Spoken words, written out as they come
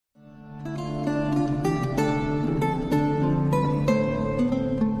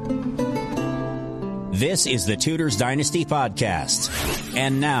This is the Tudors Dynasty Podcast.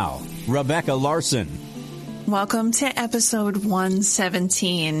 And now, Rebecca Larson. Welcome to episode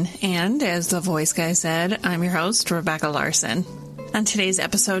 117. And as the voice guy said, I'm your host, Rebecca Larson. On today's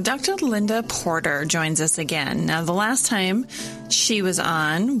episode, Dr. Linda Porter joins us again. Now, the last time she was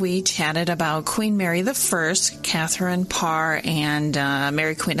on, we chatted about Queen Mary I, Catherine Parr, and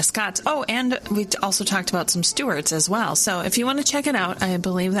Mary Queen of Scots. Oh, and we also talked about some Stuarts as well. So if you want to check it out, I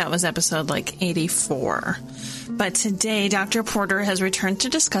believe that was episode 84. But today, Dr. Porter has returned to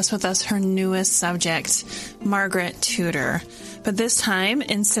discuss with us her newest subject, Margaret Tudor. But this time,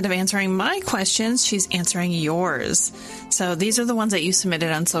 instead of answering my questions, she's answering yours. So these are the ones that you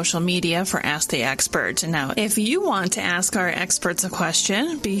submitted on social media for Ask the Expert. Now, if you want to ask our experts a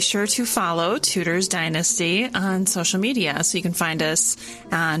question, be sure to follow Tudors Dynasty on social media. So you can find us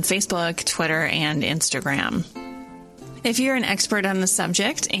on Facebook, Twitter, and Instagram. If you're an expert on the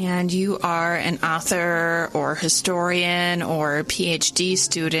subject and you are an author or historian or a PhD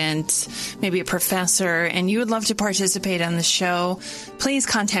student, maybe a professor, and you would love to participate on the show, please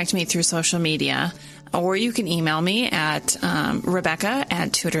contact me through social media, or you can email me at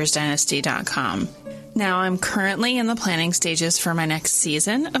rebecca@tudorsdynasty.com. Now, I'm currently in the planning stages for my next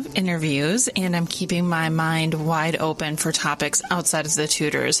season of interviews, and I'm keeping my mind wide open for topics outside of the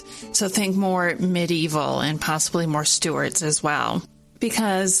Tudors. So think more medieval and possibly more Stuarts as well.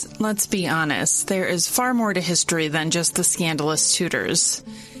 Because, let's be honest, there is far more to history than just the scandalous Tudors.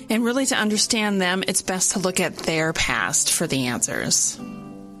 And really to understand them, it's best to look at their past for the answers.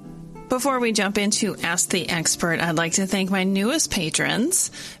 Before we jump into Ask the Expert, I'd like to thank my newest patrons,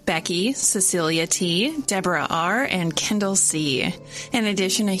 Becky, Cecilia T., Deborah R., and Kendall C. In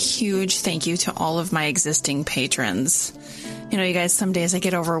addition, a huge thank you to all of my existing patrons. You know, you guys, some days I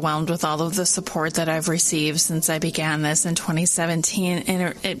get overwhelmed with all of the support that I've received since I began this in 2017,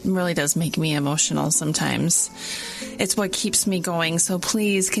 and it really does make me emotional sometimes. It's what keeps me going, so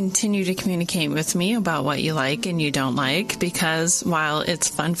please continue to communicate with me about what you like and you don't like, because while it's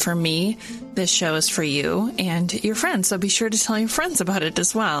fun for me, this show is for you and your friends, so be sure to tell your friends about it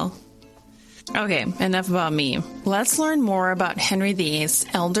as well. Okay, enough about me. Let's learn more about Henry VIII's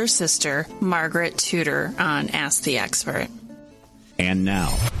elder sister, Margaret Tudor, on Ask the Expert. And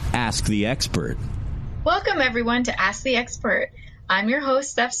now, Ask the Expert. Welcome, everyone, to Ask the Expert. I'm your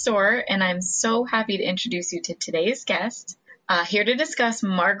host, Steph Storer, and I'm so happy to introduce you to today's guest. Here to discuss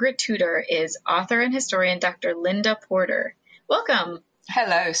Margaret Tudor is author and historian Dr. Linda Porter. Welcome.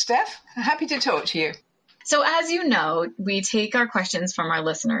 Hello, Steph. Happy to talk to you. So as you know, we take our questions from our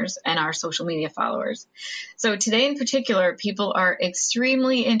listeners and our social media followers. So today in particular, people are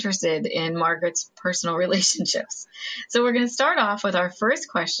extremely interested in Margaret's personal relationships. So we're going to start off with our first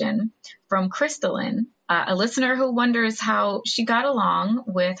question from Crystalline, a listener who wonders how she got along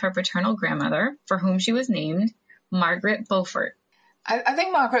with her paternal grandmother, for whom she was named Margaret Beaufort. I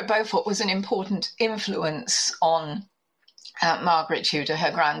think Margaret Beaufort was an important influence on Margaret Tudor,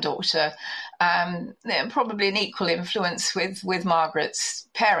 her granddaughter, probably an equal influence with Margaret's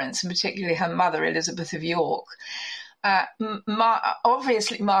parents, and particularly her mother, Elizabeth of York.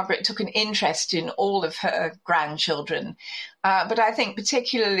 Obviously, Margaret took an interest in all of her grandchildren, but I think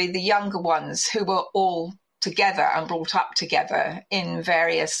particularly the younger ones, who were all together and brought up together in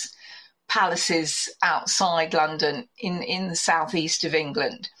various palaces outside London in the southeast of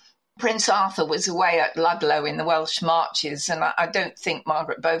England. Prince Arthur was away at Ludlow in the Welsh Marches, and I don't think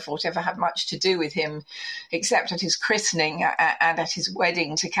Margaret Beaufort ever had much to do with him, except at his christening and at his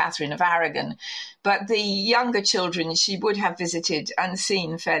wedding to Catherine of Aragon. But the younger children she would have visited and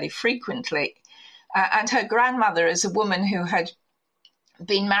seen fairly frequently. And her grandmother, as a woman who had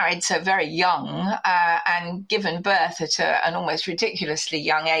been married so very young and given birth at an almost ridiculously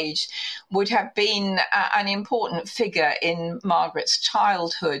young age, would have been an important figure in Margaret's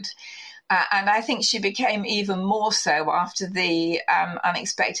childhood. And I think she became even more so after the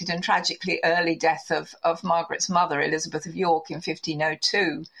unexpected and tragically early death of Margaret's mother, Elizabeth of York, in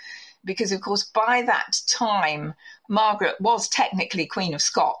 1502. Because, of course, by that time, Margaret was technically Queen of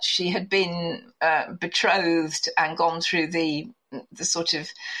Scots. She had been betrothed and gone through the sort of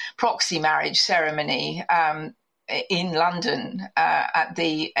proxy marriage ceremony in London at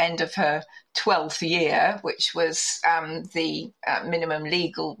the end of her 12th year, which was the minimum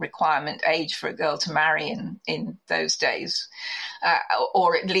legal requirement age for a girl to marry in those days,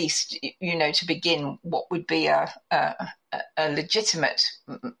 or at least, to begin what would be a legitimate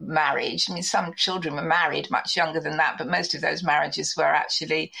marriage. I mean, some children were married much younger than that, but most of those marriages were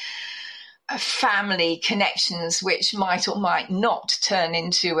actually family connections which might or might not turn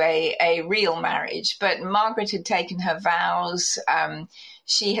into a real marriage. But Margaret had taken her vows.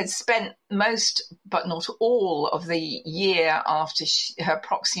 She had spent most, but not all, of the year after her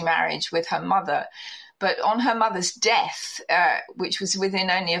proxy marriage with her mother. But on her mother's death, which was within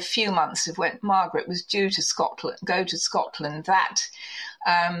only a few months of when Margaret was due to go to Scotland,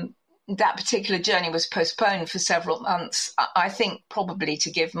 that particular journey was postponed for several months, I think probably to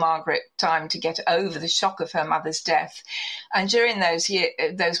give Margaret time to get over the shock of her mother's death. And during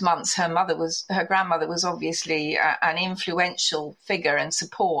those months, her grandmother was obviously an influential figure and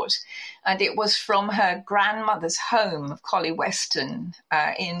support. And it was from her grandmother's home of Collie Weston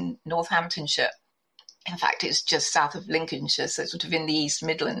in Northamptonshire. In fact, it's just south of Lincolnshire, so sort of in the East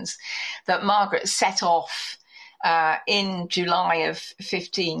Midlands, that Margaret set off in July of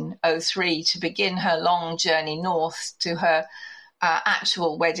 1503 to begin her long journey north to her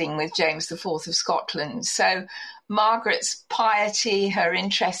actual wedding with James IV of Scotland. So Margaret's piety, her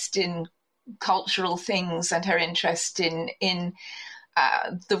interest in cultural things, and her interest in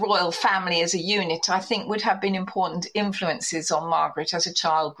the royal family as a unit, I think would have been important influences on Margaret as a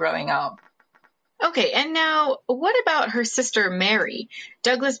child growing up. Okay, and now what about her sister Mary?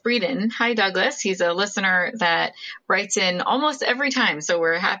 Douglas Breeden. Hi, Douglas. He's a listener that writes in almost every time, so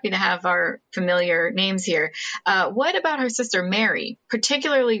we're happy to have our familiar names here. What about her sister Mary,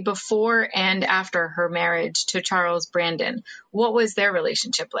 particularly before and after her marriage to Charles Brandon? What was their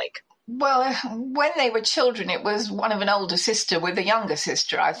relationship like? Well, when they were children, it was one of an older sister with a younger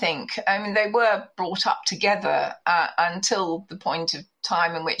sister, I think. I mean, they were brought up together until the point of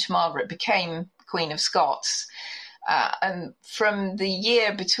time in which Margaret became Queen of Scots. And from the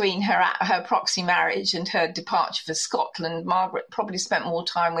year between her proxy marriage and her departure for Scotland, Margaret probably spent more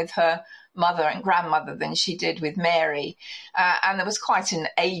time with her mother and grandmother than she did with Mary. And there was quite an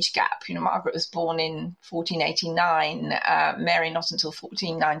age gap. You know, Margaret was born in 1489, Mary not until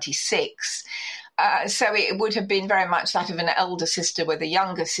 1496. So it would have been very much that of an elder sister with a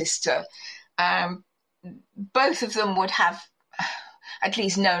younger sister. Both of them would have at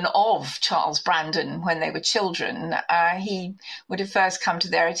least known of Charles Brandon when they were children. He would have first come to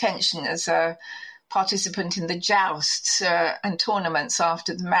their attention as a participant in the jousts and tournaments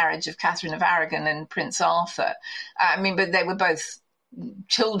after the marriage of Catherine of Aragon and Prince Arthur. But they were both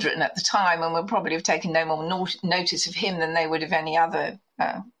children at the time and would probably have taken no more notice of him than they would of any other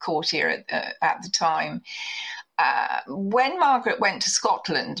courtier at the time. When Margaret went to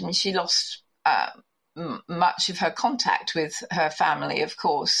Scotland, she lost much of her contact with her family, of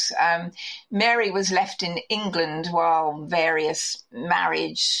course. Mary was left in England while various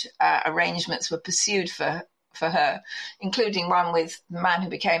marriage arrangements were pursued for her, including one with the man who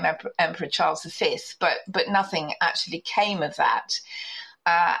became Emperor Charles V, but nothing actually came of that.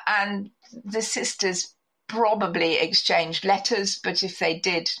 And the sisters probably exchanged letters, but if they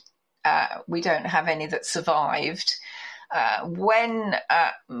did, we don't have any that survived. When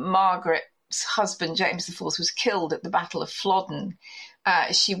Margaret's husband, James IV, was killed at the Battle of Flodden,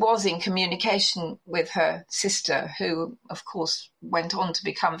 she was in communication with her sister, who, of course, went on to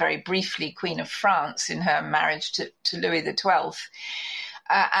become very briefly Queen of France in her marriage to Louis XII.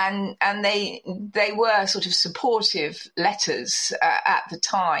 And they were sort of supportive letters at the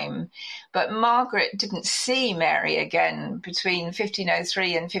time. But Margaret didn't see Mary again between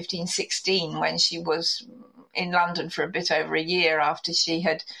 1503 and 1516, when she was in London for a bit over a year after she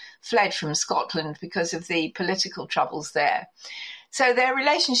had fled from Scotland because of the political troubles there. So their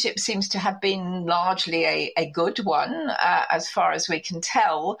relationship seems to have been largely a good one, as far as we can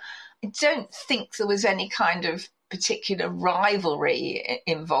tell. I don't think there was any kind of particular rivalry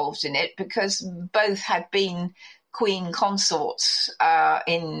involved in it, because both had been queen consorts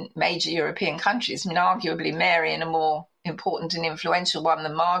in major European countries. I mean, arguably Mary in a more important and influential one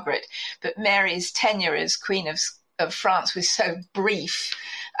than Margaret, but Mary's tenure as Queen of France was so brief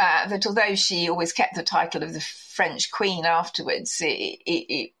that although she always kept the title of the French Queen afterwards,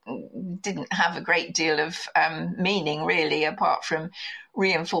 it didn't have a great deal of meaning, really, apart from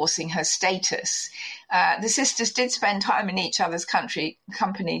reinforcing her status. The sisters did spend time in each other's company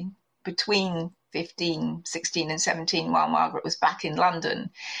between 15, 16 and 17 while Margaret was back in London.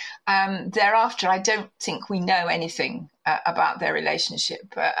 Thereafter, I don't think we know anything about their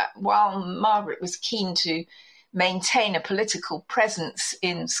relationship. While Margaret was keen to maintain a political presence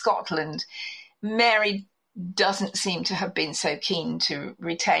in Scotland, Mary doesn't seem to have been so keen to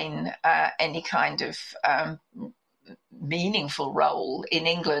retain any kind of meaningful role in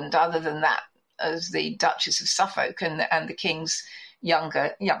England, other than that as the Duchess of Suffolk and the King's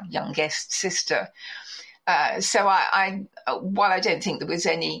youngest sister. So while I don't think there was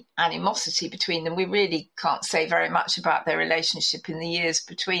any animosity between them, we really can't say very much about their relationship in the years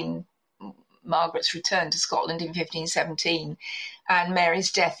between Margaret's return to Scotland in 1517 and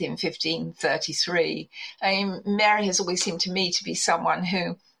Mary's death in 1533. Mary has always seemed to me to be someone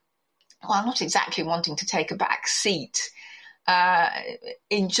who, while not exactly wanting to take a back seat,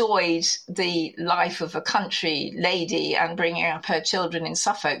 enjoyed the life of a country lady and bringing up her children in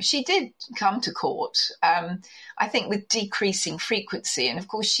Suffolk. She did come to court, I think, with decreasing frequency. And of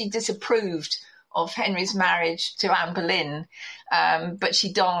course, she disapproved of Henry's marriage to Anne Boleyn, but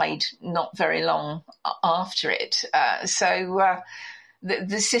she died not very long after it. So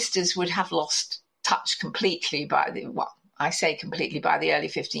the sisters would have lost touch completely by I say completely by the early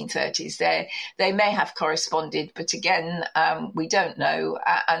 1530s. They may have corresponded, but again, we don't know,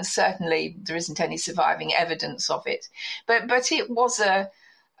 and certainly there isn't any surviving evidence of it. But it was an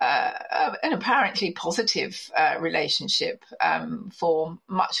apparently positive relationship for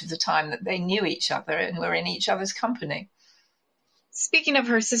much of the time that they knew each other and were in each other's company. Speaking of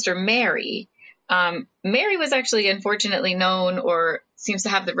her sister Mary, Mary was actually unfortunately known, or seems to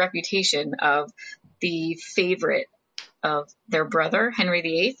have the reputation of, the favorite of their brother, Henry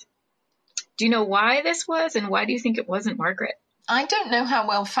VIII. Do you know why this was, and why do you think it wasn't Margaret? I don't know how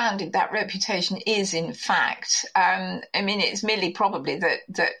well-founded that reputation is, in fact. It's merely probably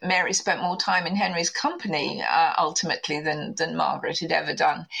that Mary spent more time in Henry's company, ultimately, than Margaret had ever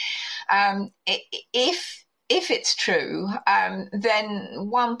done. If it's true, then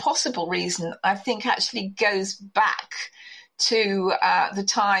one possible reason, I think, actually goes back to the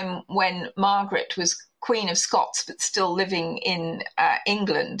time when Margaret was Queen of Scots, but still living in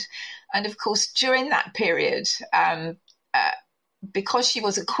England. And of course, during that period, because she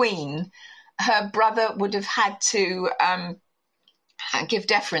was a queen, her brother would have had to give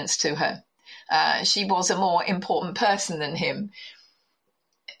deference to her. She was a more important person than him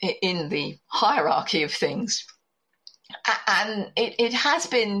in the hierarchy of things. And it has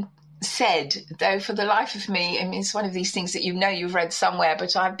been said, though, for the life of me, it's one of these things that you've read somewhere,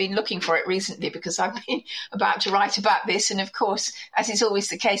 but I've been looking for it recently because I've been about to write about this. And of course, as is always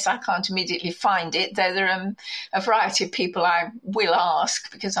the case, I can't immediately find it, though there are a variety of people I will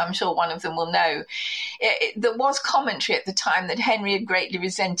ask, because I'm sure one of them will know. There was commentary at the time that Henry had greatly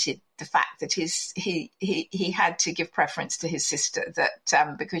resented the fact that he had to give preference to his sister,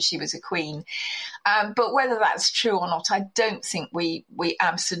 that because she was a queen. But whether that's true or not, I don't think we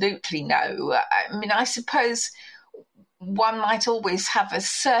absolutely know. I suppose one might always have a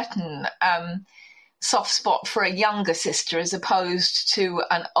certain soft spot for a younger sister as opposed to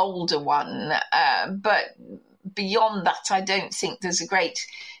an older one. But beyond that, I don't think there's a great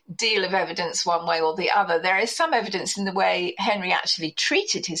deal of evidence one way or the other. There is some evidence in the way Henry actually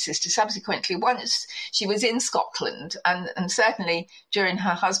treated his sister subsequently once she was in Scotland, and certainly during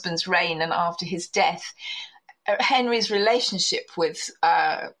her husband's reign and after his death. Henry's relationship with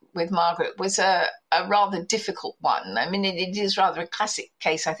Margaret was a rather difficult one. It is rather a classic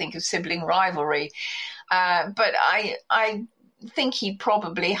case, I think, of sibling rivalry. But I think he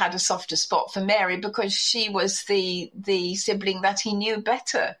probably had a softer spot for Mary because she was the sibling that he knew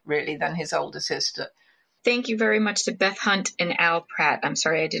better, really, than his older sister. Thank you very much to Beth Hunt and Al Pratt. I'm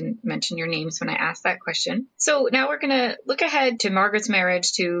sorry I didn't mention your names when I asked that question. So now we're going to look ahead to Margaret's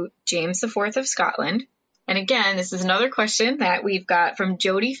marriage to James IV of Scotland. And again, this is another question that we've got from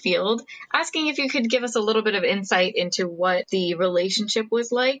Jody Field, asking if you could give us a little bit of insight into what the relationship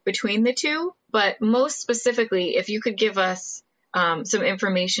was like between the two, but most specifically, if you could give us some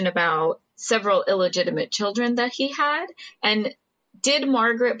information about several illegitimate children that he had, and did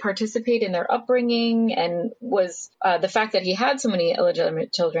Margaret participate in their upbringing, and was the fact that he had so many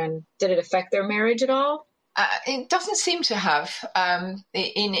illegitimate children, did it affect their marriage at all? It doesn't seem to have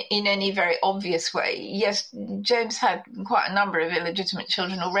in any very obvious way. Yes, James had quite a number of illegitimate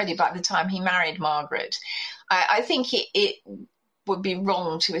children already by the time he married Margaret. I think it would be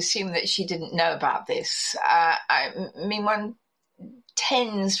wrong to assume that she didn't know about this. One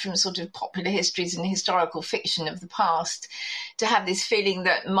tends from sort of popular histories and historical fiction of the past to have this feeling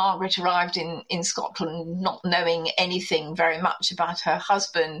that Margaret arrived in Scotland not knowing anything very much about her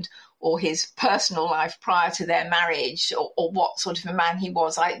husband or his personal life prior to their marriage, or what sort of a man he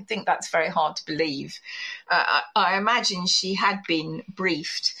was. I think that's very hard to believe. I imagine she had been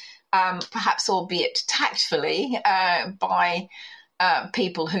briefed, perhaps albeit tactfully, by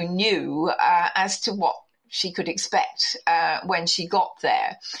people who knew as to what she could expect when she got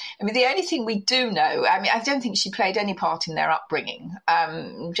there. I mean, the only thing we do know, I mean, I don't think she played any part in their upbringing.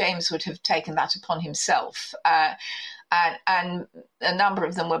 James would have taken that upon himself. And a number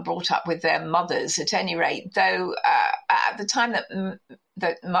of them were brought up with their mothers, at any rate, though at the time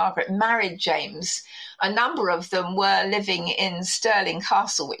that Margaret married James, a number of them were living in Stirling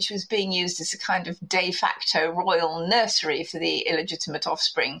Castle, which was being used as a kind of de facto royal nursery for the illegitimate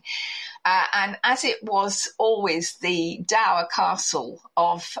offspring. And as it was always the dower castle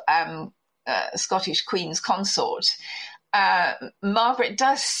of Scottish Queen's consort, Margaret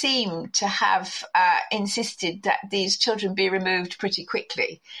does seem to have insisted that these children be removed pretty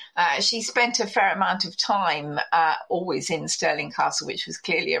quickly. She spent a fair amount of time always in Stirling Castle, which was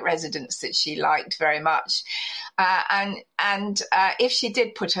clearly a residence that she liked very much. And if she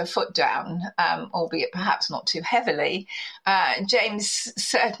did put her foot down, albeit perhaps not too heavily, James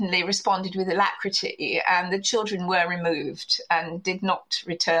certainly responded with alacrity, and the children were removed and did not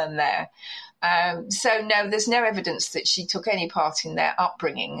return there. So no, there's no evidence that she took any part in their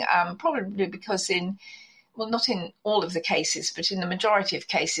upbringing, probably because not in all of the cases, but in the majority of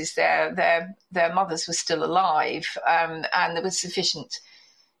cases, their mothers were still alive, and there was sufficient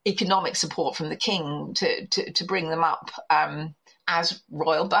economic support from the king to bring them up as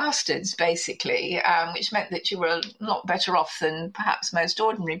royal bastards, basically, which meant that you were a lot better off than perhaps most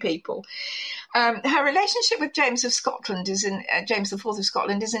ordinary people. Her relationship with James of Scotland James IV of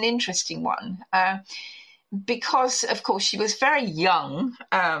Scotland is an interesting one, because, of course, she was very young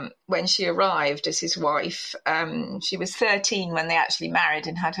when she arrived as his wife. She was 13 when they actually married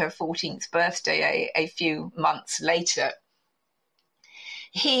and had her 14th birthday a few months later.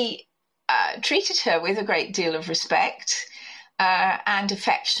 He treated her with a great deal of respect and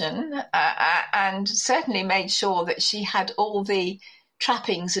affection, and certainly made sure that she had all the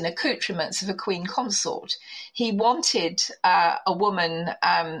trappings and accoutrements of a queen consort. He wanted a woman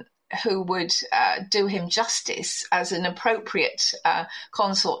who would do him justice as an appropriate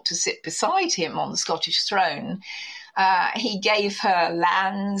consort to sit beside him on the Scottish throne. He gave her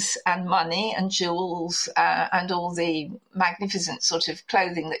lands and money and jewels and all the magnificent sort of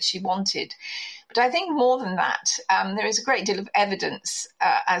clothing that she wanted. But I think more than that, there is a great deal of evidence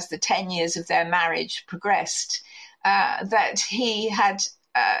as the 10 years of their marriage progressed that he had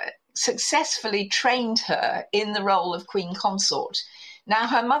successfully trained her in the role of queen consort. Now,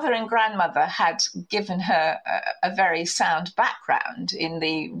 her mother and grandmother had given her a very sound background in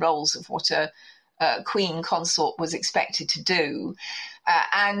the roles of what a queen consort was expected to do.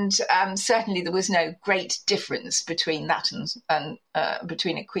 And certainly there was no great difference between that and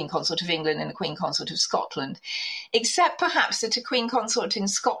between a queen consort of England and a queen consort of Scotland, except perhaps that a queen consort in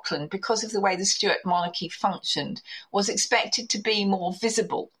Scotland, because of the way the Stuart monarchy functioned, was expected to be more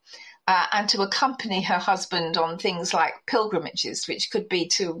visible and to accompany her husband on things like pilgrimages, which could be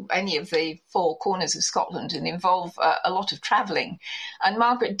to any of the four corners of Scotland and involve a lot of travelling. And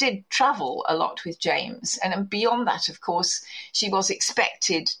Margaret did travel a lot with James. And beyond that, of course, she was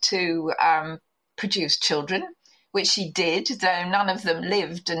expected to produce children, which she did, though none of them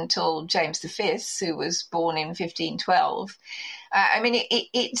lived until James V, who was born in 1512.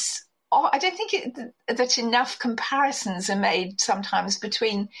 I don't think that enough comparisons are made sometimes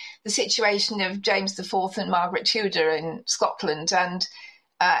between the situation of James IV and Margaret Tudor in Scotland and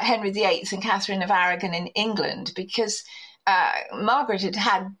Henry VIII and Catherine of Aragon in England, because Margaret had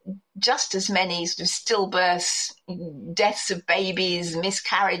had just as many sort of stillbirths, deaths of babies,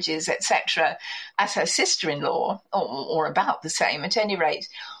 miscarriages, etc., as her sister-in-law, or about the same at any rate.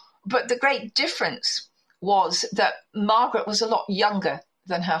 But the great difference was that Margaret was a lot younger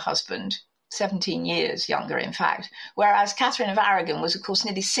than her husband, 17 years younger, in fact, whereas Catherine of Aragon was, of course,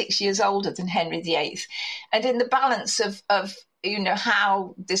 nearly 6 years older than Henry VIII. And in the balance of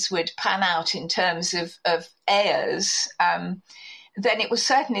how this would pan out in terms of heirs, then it was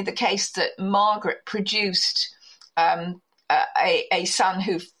certainly the case that Margaret produced a son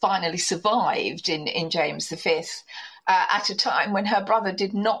who finally survived in James V, at a time when her brother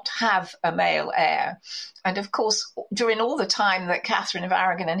did not have a male heir. And of course, during all the time that Catherine of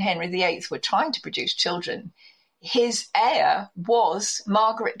Aragon and Henry VIII were trying to produce children, his heir was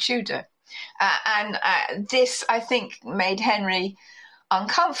Margaret Tudor. This, I think, made Henry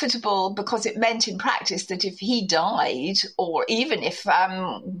uncomfortable, because it meant in practice that if he died, or even if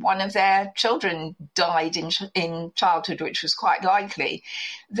one of their children died in childhood, which was quite likely,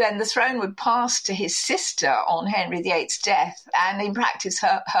 then the throne would pass to his sister on Henry VIII's death, and in practice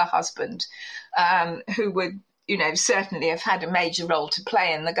her husband, who would certainly have had a major role to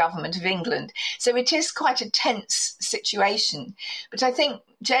play in the government of England. So it is quite a tense situation. But I think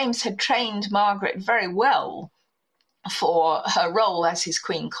James had trained Margaret very well for her role as his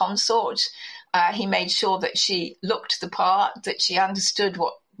queen consort. He made sure that she looked the part, that she understood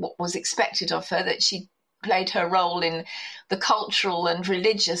what was expected of her, that she played her role in the cultural and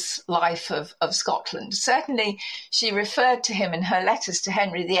religious life of Scotland. Certainly, she referred to him in her letters to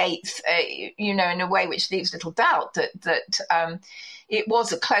Henry VIII, in a way which leaves little doubt that it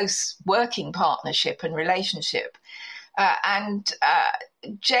was a close working partnership and relationship. And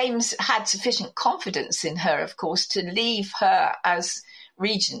James had sufficient confidence in her, of course, to leave her as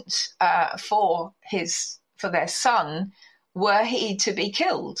regent for their son, were he to be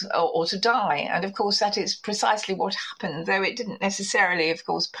killed or to die. And of course, that is precisely what happened, though it didn't necessarily, of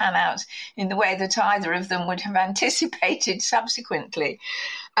course, pan out in the way that either of them would have anticipated subsequently.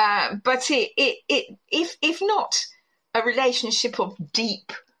 But if not a relationship of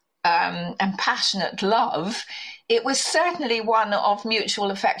deep and passionate love, it was certainly one of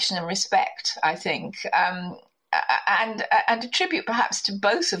mutual affection and respect, I think, and a tribute perhaps to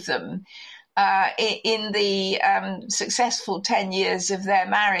both of them in the successful 10 years of their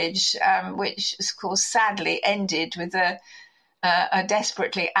marriage, which, of course, sadly ended with a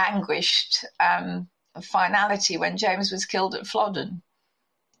desperately anguished finality when James was killed at Flodden.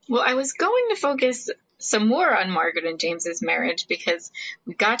 Well, I was going to focus some more on Margaret and James's marriage because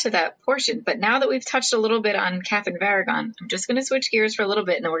we got to that portion. But now that we've touched a little bit on Catherine of Aragon, I'm just going to switch gears for a little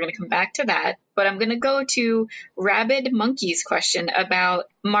bit and then we're going to come back to that. But I'm going to go to Rabid Monkey's question about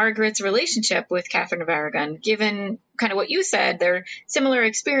Margaret's relationship with Catherine of Aragon. Given kind of what you said, their similar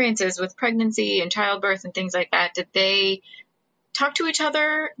experiences with pregnancy and childbirth and things like that, did they talk to each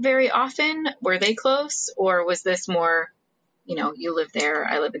other very often? Were they close? Or was this more, you live there,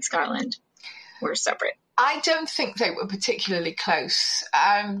 I live in Scotland? We're separate. I don't think they were particularly close.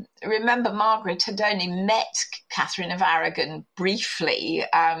 Remember, Margaret had only met Catherine of Aragon briefly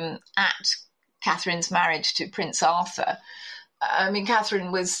at Catherine's marriage to Prince Arthur.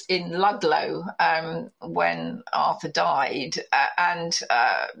 Catherine was in Ludlow when Arthur died, and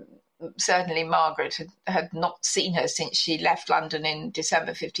certainly Margaret had not seen her since she left London in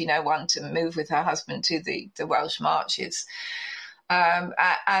December 1501 to move with her husband to the Welsh Marches.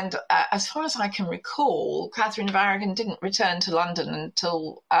 And as far as I can recall, Catherine of Aragon didn't return to London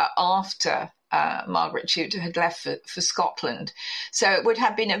until after Margaret Tudor had left for Scotland. So it would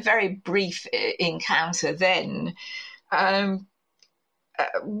have been a very brief encounter then.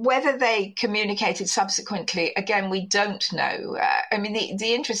 Whether they communicated subsequently, again, we don't know.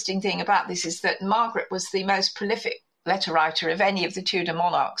 The interesting thing about this is that Margaret was the most prolific letter writer of any of the Tudor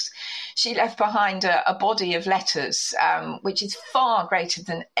monarchs. She left behind a body of letters, which is far greater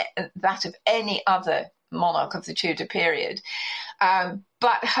than that of any other monarch of the Tudor period.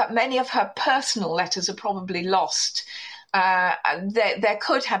 But many of her personal letters are probably lost. There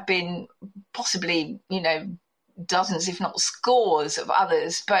could have been possibly, dozens, if not scores of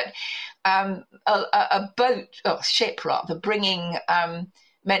others, but a ship bringing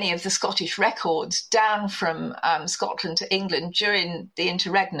many of the Scottish records down from Scotland to England during the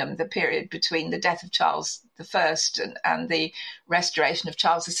interregnum, the period between the death of Charles I and the restoration of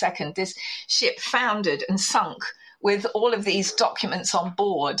Charles II. This ship foundered and sunk with all of these documents on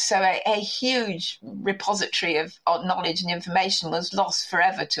board. So a huge repository of knowledge and information was lost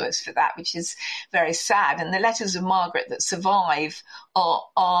forever to us for that, which is very sad. And the letters of Margaret that survive are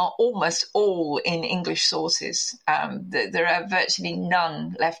almost all in English sources. There are virtually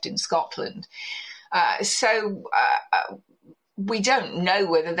none left in Scotland. We don't know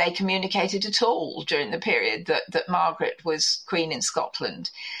whether they communicated at all during the period that Margaret was queen in Scotland.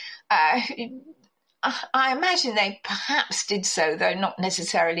 I imagine they perhaps did so, though not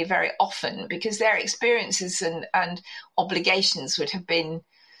necessarily very often, because their experiences and obligations would have been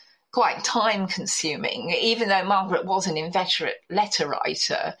quite time-consuming. Even though Margaret was an inveterate letter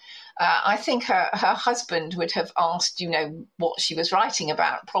writer, I think her husband would have asked, what she was writing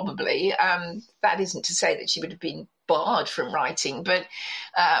about, probably. That isn't to say that she would have been barred from writing, but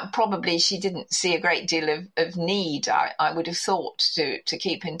probably she didn't see a great deal of need, I would have thought, to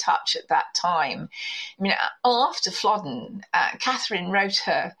keep in touch at that time. After Flodden, Catherine wrote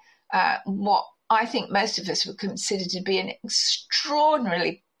her what I think most of us would consider to be an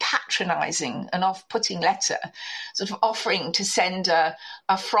extraordinarily patronising and off-putting letter, sort of offering to send a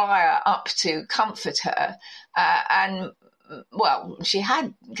friar up to comfort her.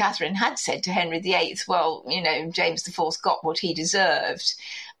 Catherine had said to Henry VIII, James IV got what he deserved.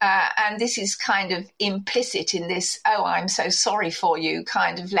 And this is kind of implicit in this, I'm so sorry for you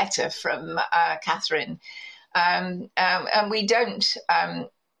kind of letter from Catherine. And we don't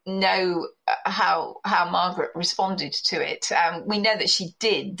know how Margaret responded to it. We know that she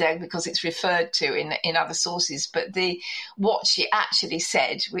did, though, because it's referred to in other sources. But what she actually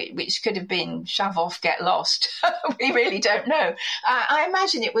said, which could have been "shove off, get lost," we really don't know. I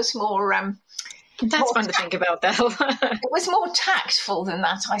imagine it was more. That's fun to think about, though. It was more tactful than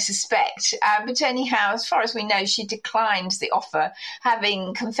that, I suspect. But anyhow, as far as we know, she declined the offer,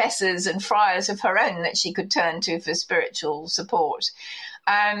 having confessors and friars of her own that she could turn to for spiritual support.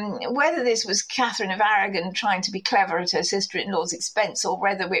 Whether this was Catherine of Aragon trying to be clever at her sister-in-law's expense, or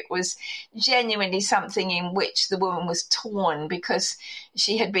whether it was genuinely something in which the woman was torn because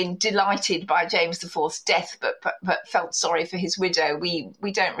she had been delighted by James IV's death but felt sorry for his widow, we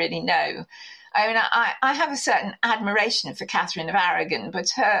don't really know. I mean, I have a certain admiration for Catherine of Aragon, but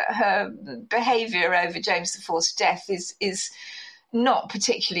her behaviour over James IV's death is not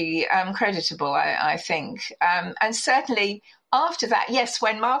particularly creditable, I think. And certainly after that, yes,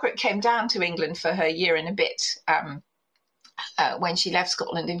 when Margaret came down to England for her year and a bit, when she left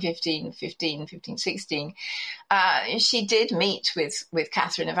Scotland in 1516, she did meet with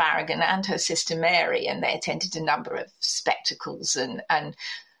Catherine of Aragon and her sister Mary, and they attended a number of spectacles and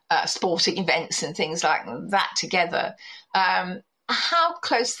sporting events and things like that together. How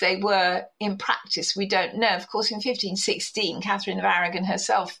close they were in practice, we don't know. Of course, in 1516, Catherine of Aragon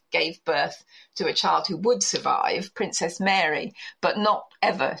herself gave birth to a child who would survive, Princess Mary, but not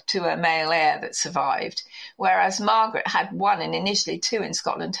ever to a male heir that survived. Whereas Margaret had one and initially two in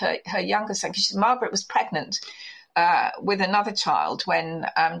Scotland, her younger son, because Margaret was pregnant with another child when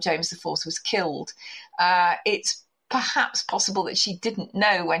James IV was killed. It's perhaps possible that she didn't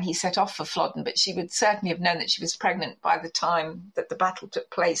know when he set off for Flodden, but she would certainly have known that she was pregnant by the time that the battle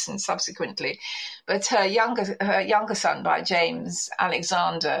took place and subsequently. But her younger son by James,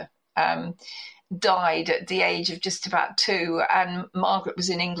 Alexander, died at the age of just about 2, and Margaret was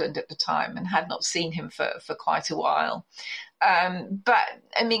in England at the time and had not seen him for quite a while. But,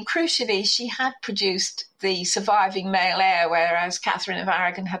 I mean, crucially, she had produced the surviving male heir, whereas Catherine of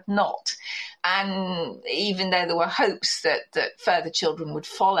Aragon had not. And even though there were hopes that further children would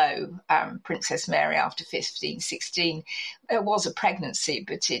follow Princess Mary after 1516, there was a pregnancy,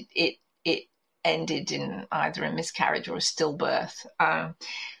 but it ended in either a miscarriage or a stillbirth.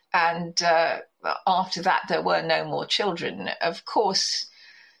 And after that, there were no more children. Of course,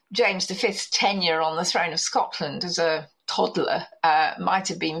 James V's tenure on the throne of Scotland as a toddler might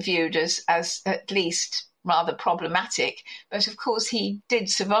have been viewed as at least rather problematic, but of course he did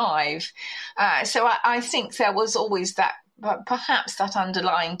survive. So I think there was always that, perhaps that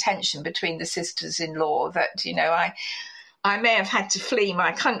underlying tension between the sisters-in-law that, you know, I may have had to flee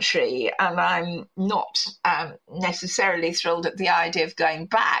my country, and I'm not necessarily thrilled at the idea of going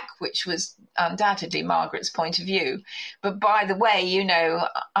back, which was undoubtedly Margaret's point of view. But by the way, you know,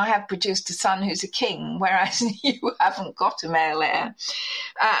 I have produced a son who's a king, whereas you haven't got a male heir.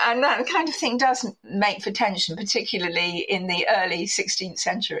 And that kind of thing does make for tension, particularly in the early 16th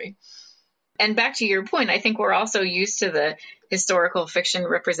century. And back to your point, I think we're also used to the historical fiction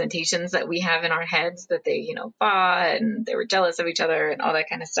representations that we have in our heads, that they, you know, fought and they were jealous of each other and all that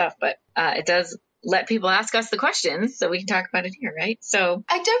kind of stuff. But it does let people ask us the questions so we can talk about it here, right? So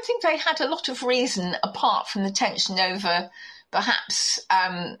I don't think they had a lot of reason apart from the tension over perhaps,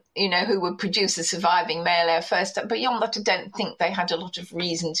 you know, who would produce the surviving male heir first. But beyond that, I don't think they had a lot of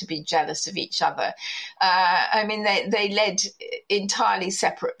reason to be jealous of each other. I mean, they led entirely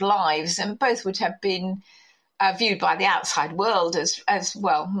separate lives, and both would have been viewed by the outside world as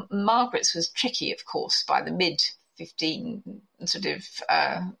well. Margaret's was tricky, of course, by the mid-15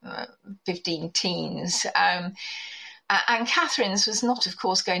 teens. And Catherine's was not, of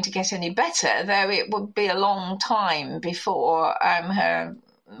course, going to get any better, though it would be a long time before her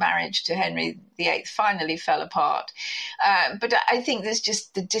marriage to Henry VIII finally fell apart. But I think there's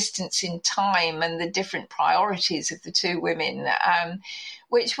just the distance in time and the different priorities of the two women,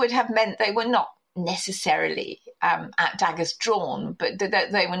 which would have meant they were not necessarily at daggers drawn, but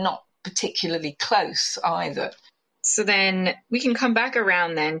they were not particularly close either. So then we can come back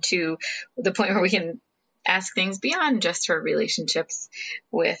around then to the point where we can ask things beyond just her relationships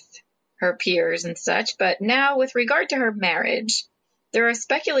with her peers and such. But now, with regard to her marriage, there are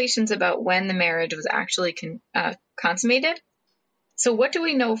speculations about when the marriage was actually consummated. So what do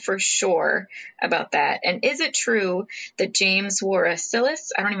we know for sure about that? And is it true that James wore a cillis,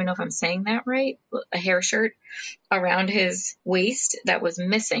 I don't even know if I'm saying that right, a hair shirt around his waist that was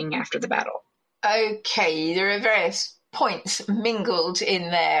missing after the battle? Okay, there are various points mingled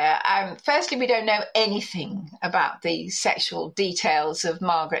in there. Firstly, we don't know anything about the sexual details of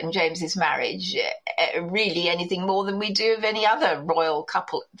Margaret and James's marriage, really anything more than we do of any other royal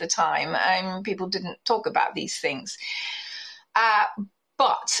couple at the time. People didn't talk about these things.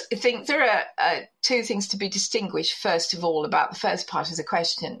 But I think there are two things to be distinguished, first of all, about the first part of the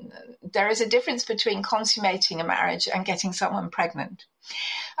question. There is a difference between consummating a marriage and getting someone pregnant,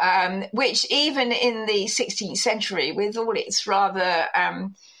 which even in the 16th century, with all its rather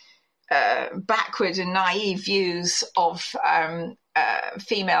backward and naive views of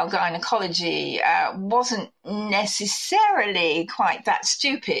female gynecology, wasn't necessarily quite that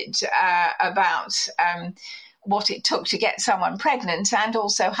stupid about what it took to get someone pregnant, and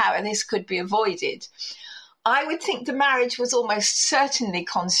also how this could be avoided. I would think the marriage was almost certainly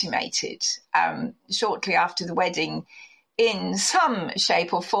consummated shortly after the wedding in some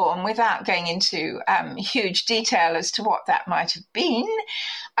shape or form, without going into huge detail as to what that might have been,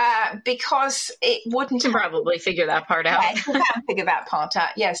 because it wouldn't... You can probably figure that part out. Yeah, you can figure that part out,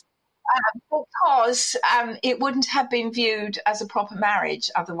 yes. Because it wouldn't have been viewed as a proper marriage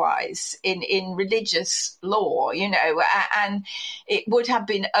otherwise in religious law, and it would have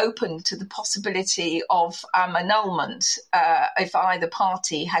been open to the possibility of annulment if either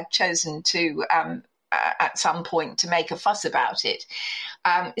party had chosen to, at some point, to make a fuss about it.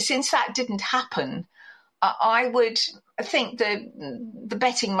 Since that didn't happen, I would think the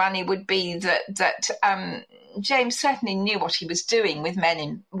betting money would be that James certainly knew what he was doing with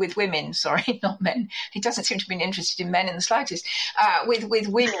women. Sorry, not men. He doesn't seem to be interested in men in the slightest. With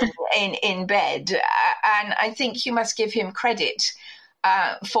women in bed, and I think you must give him credit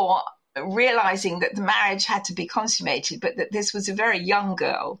for realizing that the marriage had to be consummated, but that this was a very young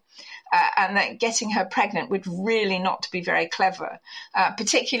girl. And that getting her pregnant would really not be very clever,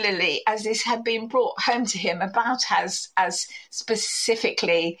 particularly as this had been brought home to him about as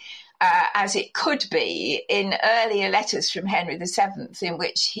specifically as it could be in earlier letters from Henry VII, in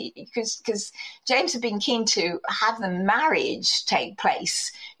which because James had been keen to have the marriage take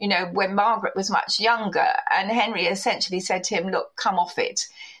place, when Margaret was much younger, and Henry essentially said to him, look, come off it.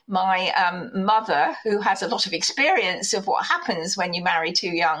 My mother, who has a lot of experience of what happens when you marry too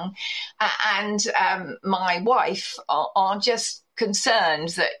young, and my wife are just concerned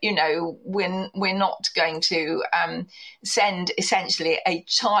that, we're not going to send essentially a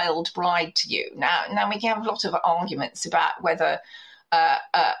child bride to you. Now we can have a lot of arguments about whether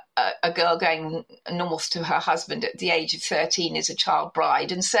a girl going north to her husband at the age of 13 is a child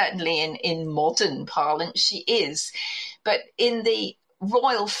bride, and certainly in modern parlance she is. But in the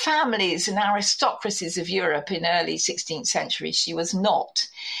royal families and aristocracies of Europe in early 16th century, she was not.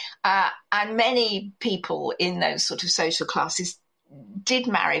 And many people in those sort of social classes did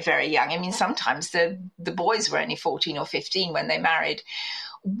marry very young. I mean, sometimes the boys were only 14 or 15 when they married.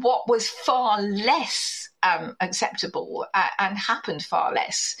 What was far less acceptable and happened far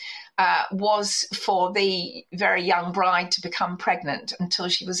less was for the very young bride to become pregnant until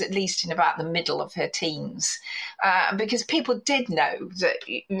she was at least in about the middle of her teens, because people did know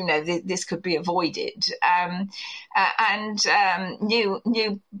that this could be avoided, and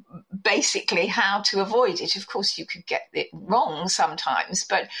knew basically how to avoid it. Of course, you could get it wrong sometimes,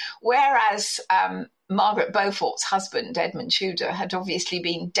 but whereas Margaret Beaufort's husband, Edmund Tudor, had obviously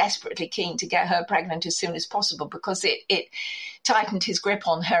been desperately keen to get her pregnant as soon as possible because it tightened his grip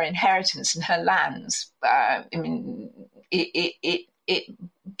on her inheritance and her lands. It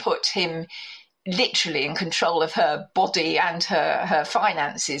put him literally in control of her body and her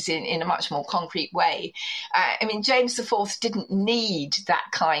finances in a much more concrete way. James IV didn't need that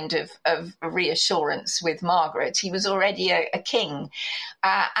kind of reassurance with Margaret. He was already a king.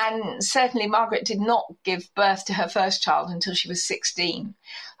 And certainly Margaret did not give birth to her first child until she was 16,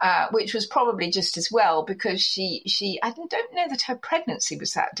 which was probably just as well, because she I don't know that her pregnancy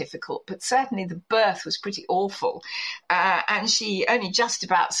was that difficult, but certainly the birth was pretty awful. And she only just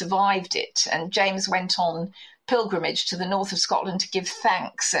about survived it. And James went on pilgrimage to the north of Scotland to give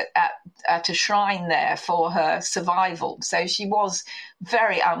thanks at a shrine there for her survival. So she was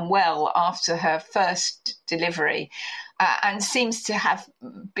very unwell after her first delivery, and seems to have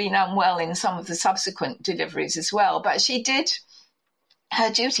been unwell in some of the subsequent deliveries as well. But she did her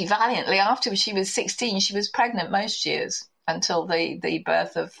duty valiantly. After she was 16, she was pregnant most years until the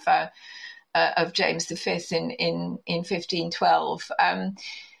birth of James V in 1512.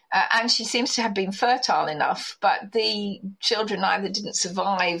 And she seems to have been fertile enough, but the children either didn't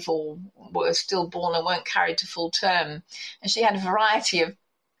survive or were stillborn and weren't carried to full term. And she had a variety of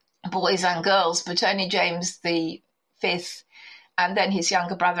boys and girls, but only James V and then his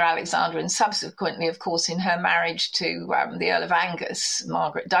younger brother Alexander, and subsequently, of course, in her marriage to the Earl of Angus,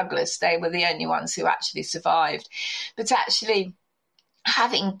 Margaret Douglas, they were the only ones who actually survived. But actually,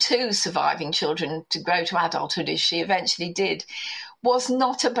 having 2 surviving children to grow to adulthood, as she eventually did, was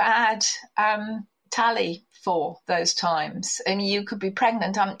not a bad tally for those times. I mean, you could be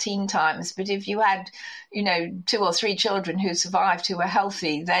pregnant umpteen times, but if you had, 2 or 3 children who survived, who were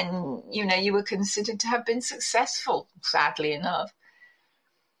healthy, then, you were considered to have been successful, sadly enough.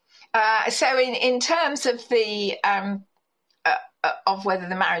 So in terms of the of whether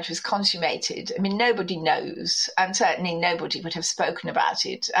the marriage was consummated, I mean, nobody knows, and certainly nobody would have spoken about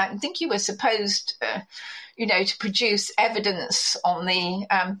it. I think you were supposed, to produce evidence on the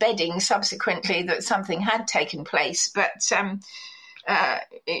bedding subsequently that something had taken place, but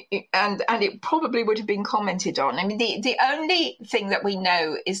it probably would have been commented on. I mean, the only thing that we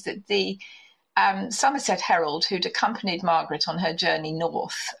know is that the Somerset Herald, who'd accompanied Margaret on her journey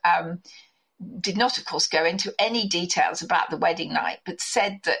north, did not, of course, go into any details about the wedding night, but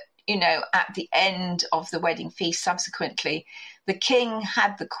said that, at the end of the wedding feast subsequently, the king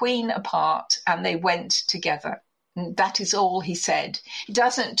had the queen apart and they went together. And that is all he said. He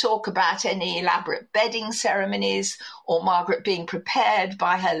doesn't talk about any elaborate bedding ceremonies or Margaret being prepared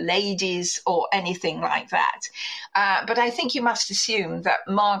by her ladies or anything like that. But I think you must assume that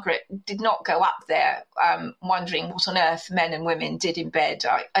Margaret did not go up there wondering what on earth men and women did in bed.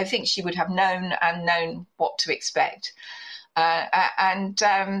 I think she would have known what to expect. And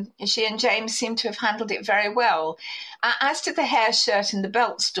she and James seem to have handled it very well. As to the hair shirt and the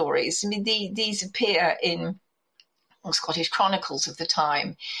belt stories, I mean, these appear in Scottish chronicles of the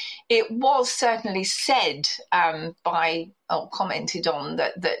time. It was certainly said commented on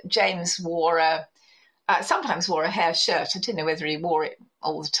that James sometimes wore a hair shirt. I don't know whether he wore it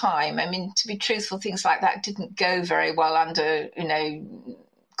all the time. I mean, to be truthful, things like that didn't go very well under,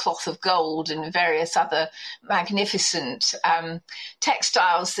 cloth of gold and various other magnificent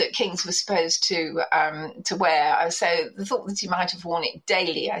textiles that kings were supposed to wear. So the thought that he might have worn it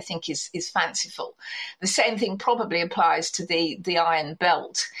daily, I think, is fanciful. The same thing probably applies to the iron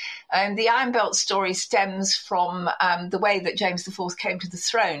belt. The iron belt story stems from the way that James IV came to the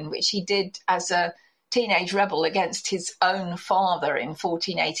throne, which he did as a teenage rebel against his own father in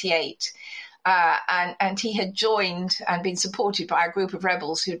 1488. And he had joined and been supported by a group of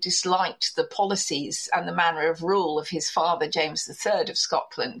rebels who disliked the policies and the manner of rule of his father, James III of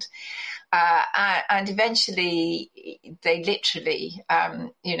Scotland. And eventually they literally,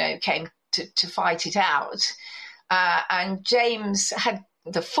 came to fight it out. And James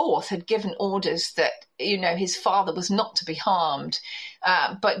IV had given orders that, his father was not to be harmed.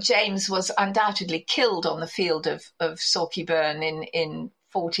 But James was undoubtedly killed on the field of Sauchiburn in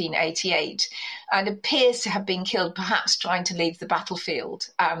 1488, and appears to have been killed, perhaps trying to leave the battlefield,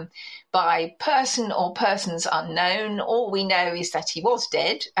 by person or persons unknown. All we know is that he was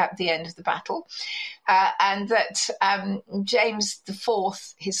dead at the end of the battle, and that James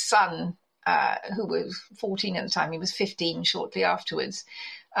IV, his son, who was 14 at the time, he was 15 shortly afterwards,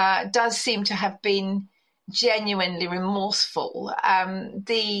 does seem to have been genuinely remorseful.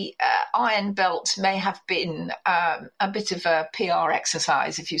 The iron belt may have been a bit of a PR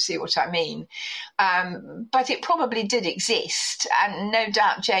exercise, if you see what I mean, but it probably did exist, and no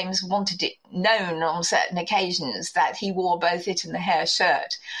doubt James wanted it known on certain occasions that he wore both it and the hair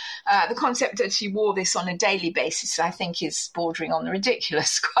shirt. The concept that he wore this on a daily basis, I think, is bordering on the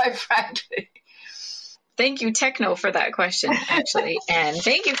ridiculous, quite frankly. Thank you, Techno, for that question, actually. And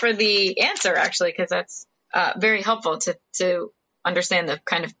thank you for the answer, actually, because that's very helpful to understand the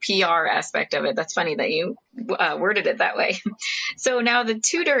kind of PR aspect of it. That's funny that you worded it that way. So now the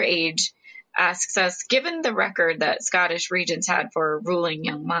Tudor age asks us, given the record that Scottish regents had for ruling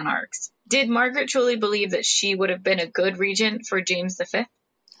young monarchs, did Margaret truly believe that she would have been a good regent for James V?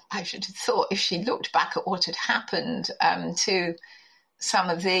 I should have thought, if she looked back at what had happened to some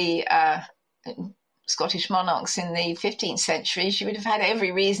of the Scottish monarchs in the 15th century, she would have had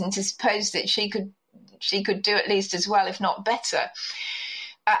every reason to suppose that she could do at least as well, if not better.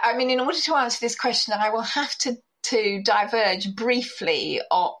 I mean, in order to answer this question, I will have to diverge briefly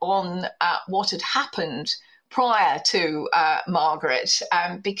on what had happened prior to Margaret,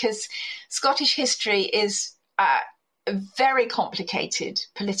 because Scottish history is very complicated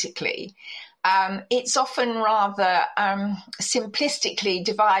politically. It's often rather simplistically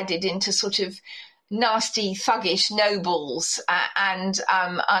divided into sort of nasty, thuggish nobles and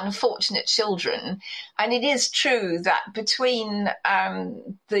unfortunate children. And it is true that between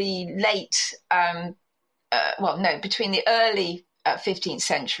between the early 15th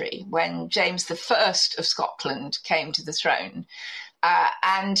century, when James I of Scotland came to the throne.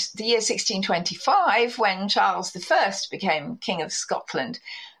 And the year 1625, when Charles I became King of Scotland,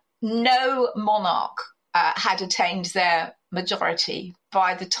 no monarch had attained their majority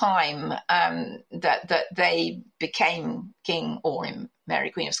by the time that they became king, or in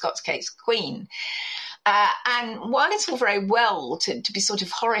Mary Queen of Scots' case, queen. And while it's all very well to be sort of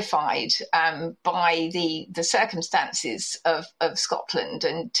horrified by the circumstances of Scotland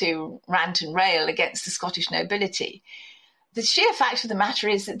and to rant and rail against the Scottish nobility, the sheer fact of the matter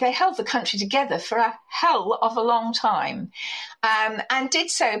is that they held the country together for a hell of a long time, and did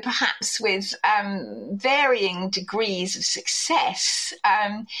so perhaps with varying degrees of success.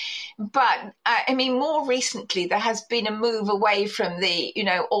 But I mean, more recently, there has been a move away from the,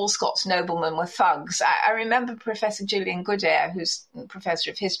 all Scots noblemen were thugs. I remember Professor Julian Goodare, who's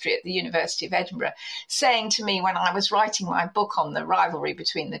Professor of History at the University of Edinburgh, saying to me when I was writing my book on the rivalry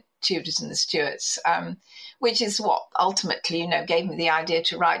between the Tudors and the Stuarts, which is what ultimately, gave me the idea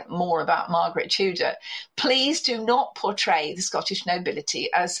to write more about Margaret Tudor. Please do not portray the Scottish nobility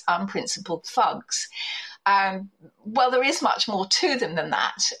as unprincipled thugs. Well, there is much more to them than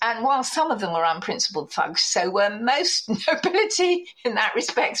that. And while some of them were unprincipled thugs, so were most nobility in that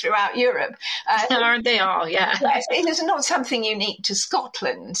respect throughout Europe. Aren't they all? Yeah. Yes, it is not something unique to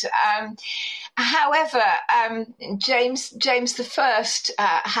Scotland. However, James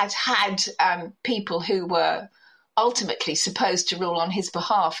I had people who were ultimately supposed to rule on his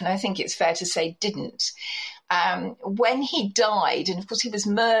behalf, and I think it's fair to say didn't. When he died, and of course he was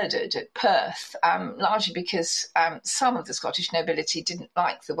murdered at Perth, largely because some of the Scottish nobility didn't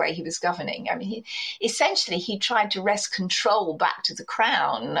like the way he was governing. I mean, he tried to wrest control back to the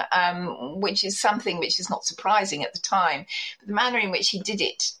crown, which is something which is not surprising at the time. But the manner in which he did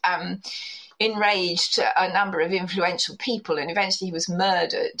it enraged a number of influential people, and eventually he was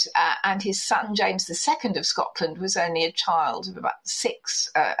murdered. And his son, James II of Scotland, was only a child of about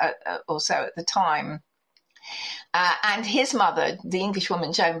 6 or so at the time. And his mother, the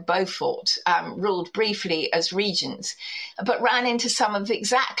Englishwoman Joan Beaufort, ruled briefly as regent, but ran into some of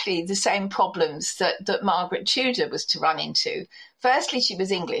exactly the same problems that Margaret Tudor was to run into. Firstly, she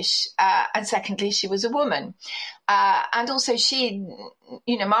was English, and secondly, she was a woman. And also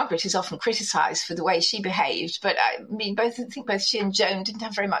Margaret is often criticised for the way she behaved, but I mean, I think both she and Joan didn't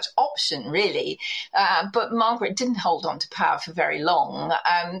have very much option, really. But Margaret didn't hold on to power for very long,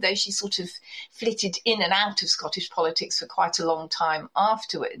 though she sort of flitted in and out of Scottish politics for quite a long time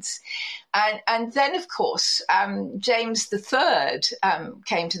afterwards. And then, of course, James III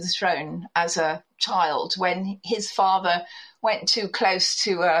came to the throne as a child when his father went too close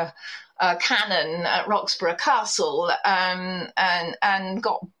to a cannon at Roxburgh Castle and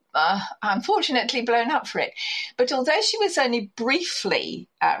got unfortunately blown up for it. But although she was only briefly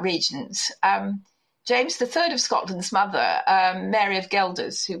regent, James III of Scotland's mother, Mary of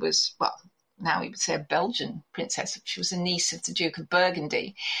Guelders, who was, well, now we would say a Belgian princess, she was a niece of the Duke of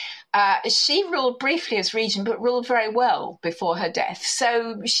Burgundy. She ruled briefly as regent, but ruled very well before her death.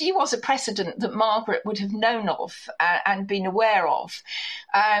 So she was a precedent that Margaret would have known of and been aware of.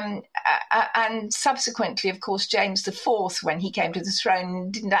 And subsequently, of course, James IV, when he came to the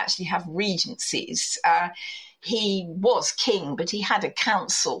throne, didn't actually have regencies. He was king, but he had a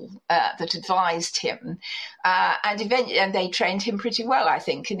council that advised him, and they trained him pretty well, I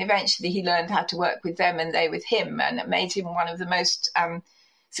think. And eventually, he learned how to work with them, and they with him, and it made him one of the most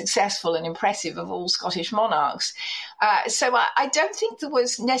successful and impressive of all Scottish monarchs. So I don't think there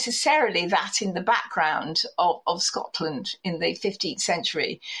was necessarily that in the background of Scotland in the 15th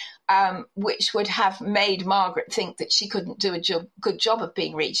century. Which would have made Margaret think that she couldn't do a good job of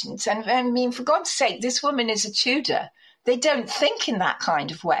being regent. And I mean, for God's sake, this woman is a Tudor. They don't think in that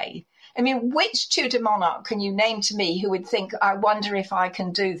kind of way. I mean, which Tudor monarch can you name to me who would think, I wonder if I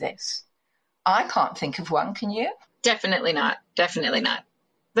can do this? I can't think of one, can you? Definitely not. Definitely not.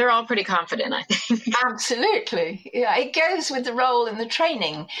 They're all pretty confident, I think. Absolutely. Yeah, it goes with the role and the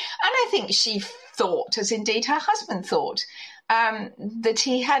training. And I think she thought, as indeed her husband thought, that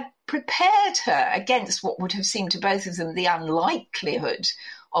he had prepared her against what would have seemed to both of them the unlikelihood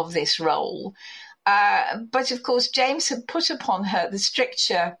of this role. But of course, James had put upon her the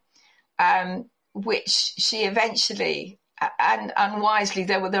stricture which she eventually, and unwisely,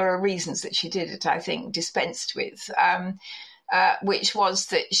 there are reasons that she did it, I think, dispensed with, which was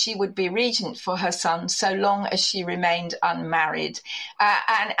that she would be regent for her son so long as she remained unmarried.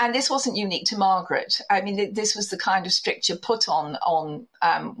 And this wasn't unique to Margaret. I mean, this was the kind of stricture put on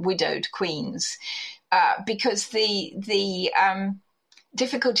widowed queens, because the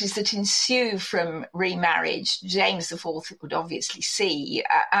difficulties that ensue from remarriage, James IV would obviously see.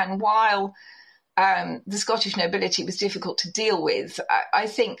 And while the Scottish nobility was difficult to deal with, I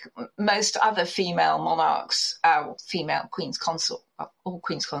think most other female monarchs, female Queen's Consort, all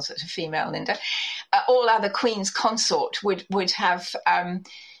Queen's Consorts are female, Linda, all other Queen's Consort would have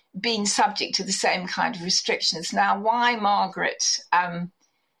been subject to the same kind of restrictions. Now, why Margaret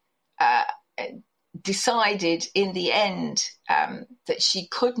decided in the end that she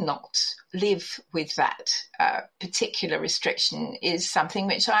could not live with that particular restriction is something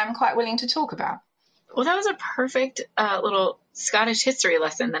which I am quite willing to talk about. Well, that was a perfect little Scottish history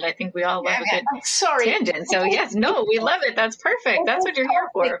lesson that I think we all love a good tangent. So yes, no, we love it. That's perfect. That's what you're here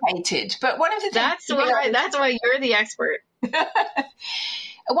for. But one of the that's why you're the expert.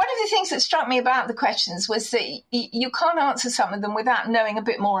 One of the things that struck me about the questions was that you can't answer some of them without knowing a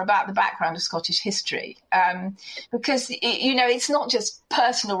bit more about the background of Scottish history, because, you know, it's not just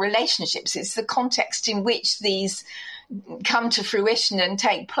personal relationships, it's the context in which these come to fruition and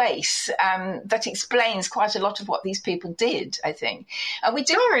take place that explains quite a lot of what these people did, I think. And we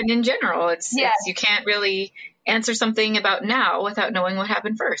do. Sure, and in general, it's you can't really answer something about now without knowing what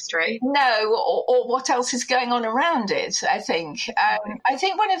happened first, right? No, or what else is going on around it, I think. I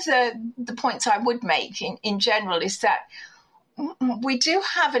think one of the points I would make in general is that we do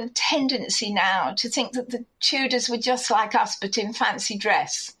have a tendency now to think that the Tudors were just like us, but in fancy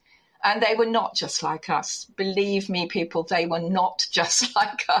dress. And they were not just like us. Believe me, people, they were not just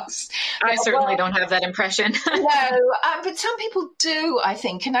like us. I certainly don't have that impression. No, but some people do, I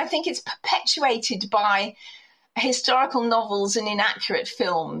think. And I think it's perpetuated by historical novels and inaccurate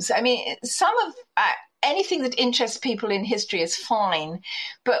films. I mean, some of anything that interests people in history is fine.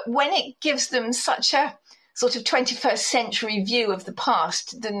 But when it gives them such a sort of 21st century view of the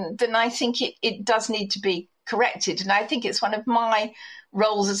past, then I think it does need to be corrected. And I think it's one of my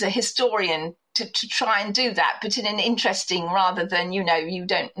roles as a historian to try and do that, but in an interesting rather than, you know, you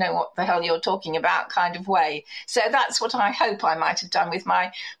don't know what the hell you're talking about kind of way. So that's what I hope I might have done with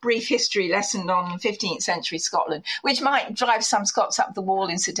my brief history lesson on 15th century Scotland, which might drive some Scots up the wall,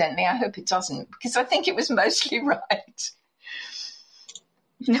 incidentally. I hope it doesn't, because I think it was mostly right.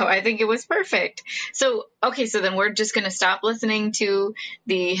 No, I think it was perfect. So, okay, so then we're just going to stop listening to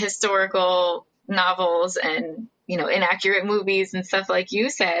the historical novels and, you know, inaccurate movies and stuff like you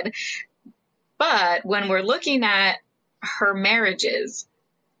said. But when we're looking at her marriages,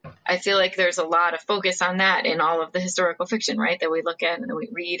 I feel like there's a lot of focus on that in all of the historical fiction, right, that we look at and we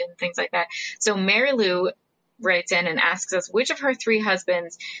read and things like that. So Mary Lou writes in and asks us, which of her three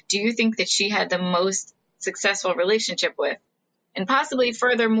husbands do you think that she had the most successful relationship with? And possibly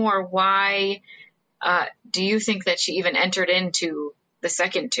furthermore, why do you think that she even entered into the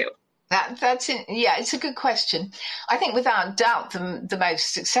second two? It's a good question. I think without doubt the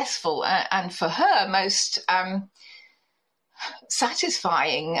most successful and for her most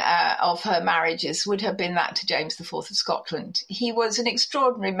satisfying of her marriages would have been that to James IV of Scotland. He was an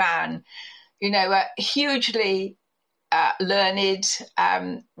extraordinary man, you know, hugely learned,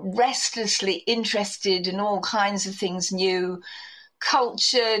 restlessly interested in all kinds of things new,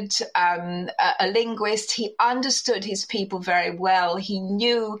 cultured, a linguist. He understood his people very well. He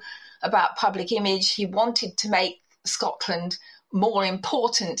knew about public image. He wanted to make Scotland more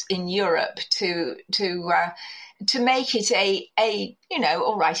important in Europe, to make it a you know,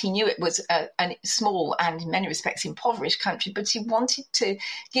 all right, he knew it was a small and in many respects impoverished country, but he wanted to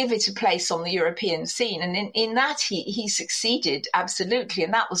give it a place on the European scene. And in that he succeeded absolutely.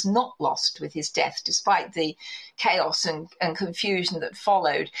 And that was not lost with his death, despite the chaos and confusion that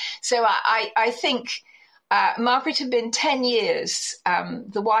followed. So I think Margaret had been 10 years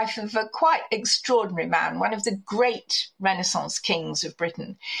the wife of a quite extraordinary man, one of the great Renaissance kings of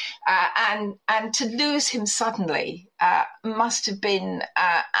Britain. And to lose him suddenly must have been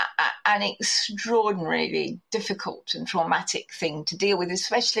an extraordinarily difficult and traumatic thing to deal with,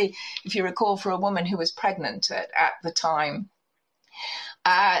 especially if you recall for a woman who was pregnant at the time.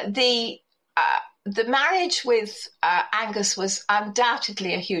 The marriage with Angus was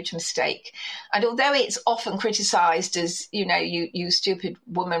undoubtedly a huge mistake. And although it's often criticised as, you know, you stupid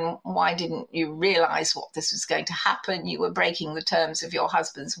woman, why didn't you realise what this was going to happen? You were breaking the terms of your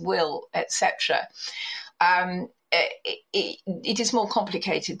husband's will, etc. It is more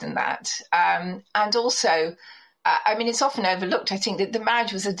complicated than that. And also, I mean, it's often overlooked, I think, that the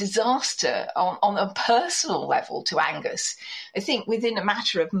marriage was a disaster on a personal level to Angus. I think within a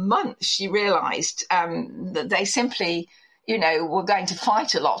matter of months, she realised that they simply, you know, were going to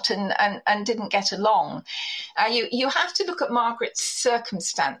fight a lot and didn't get along. You have to look at Margaret's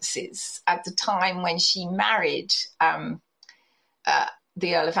circumstances at the time when she married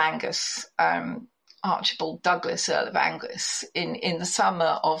the Earl of Angus, Archibald Douglas, Earl of Angus, in the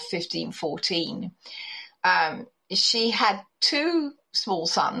summer of 1514. She had two small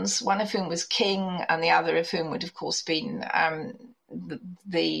sons, one of whom was king, and the other of whom would, of course, been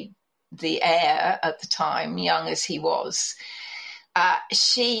the heir at the time, young as he was.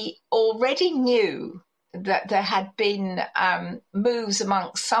 She already knew that there had been moves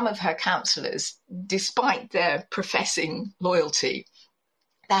amongst some of her councillors, despite their professing loyalty.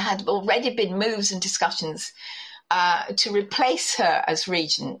 There had already been moves and discussions to replace her as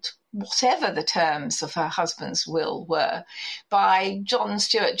regent, whatever the terms of her husband's will were, by John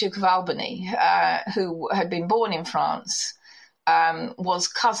Stuart, Duke of Albany, who had been born in France, was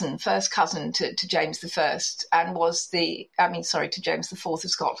first cousin to James I, and was to James IV of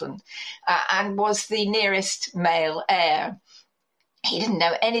Scotland, and was the nearest male heir. He didn't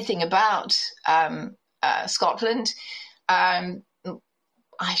know anything about Scotland.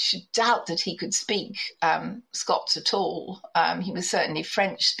 I should doubt that he could speak Scots at all. He was certainly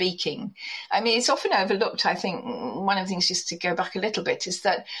French speaking. I mean, it's often overlooked. I think one of the things, just to go back a little bit, is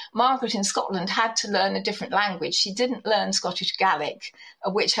that Margaret in Scotland had to learn a different language. She didn't learn Scottish Gaelic,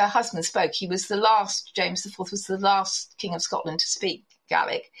 which her husband spoke. James IV was the last King of Scotland to speak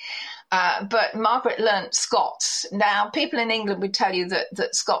Gaelic. But Margaret learnt Scots. Now, people in England would tell you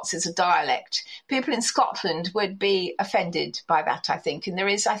that Scots is a dialect. People in Scotland would be offended by that, I think. And there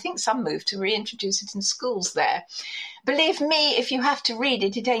is, I think, some move to reintroduce it in schools there. Believe me, if you have to read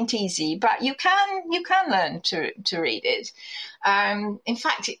it, it ain't easy, but you can learn to read it. In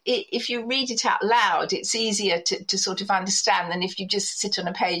fact, if you read it out loud, it's easier to sort of understand than if you just sit on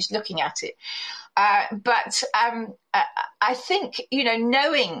a page looking at it. But I think,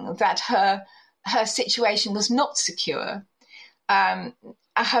 knowing that her situation was not secure,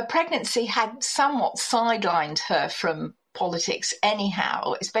 her pregnancy had somewhat sidelined her from politics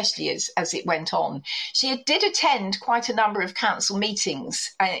anyhow, especially as it went on. She did attend quite a number of council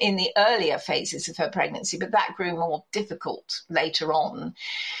meetings in the earlier phases of her pregnancy, but that grew more difficult later on.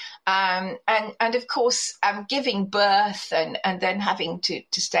 And of course, giving birth and then having to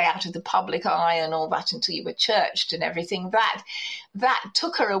stay out of the public eye and all that until you were churched and everything, that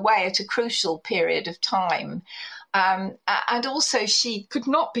took her away at a crucial period of time. And also, she could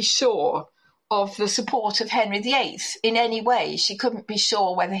not be sure of the support of Henry VIII in any way. She couldn't be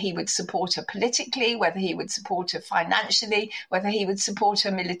sure whether he would support her politically, whether he would support her financially, whether he would support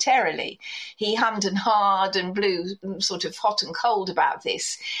her militarily. He hummed and hawed and blew sort of hot and cold about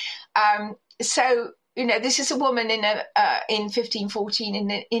this. So, this is a woman in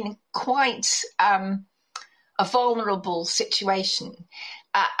 1514 in quite a vulnerable situation.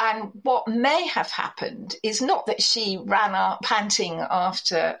 And what may have happened is not that she ran up panting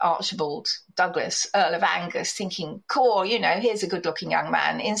after Archibald Douglas, Earl of Angus, thinking, cool, here's a good-looking young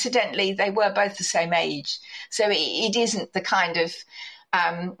man. Incidentally, they were both the same age. So it isn't the kind of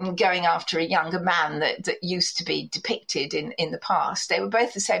going after a younger man that used to be depicted in the past. They were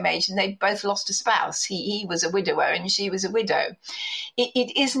both the same age and they both lost a spouse. He was a widower and she was a widow.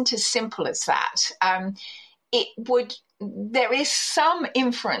 It isn't as simple as that. There is some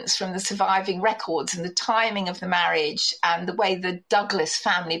inference from the surviving records and the timing of the marriage and the way the Douglas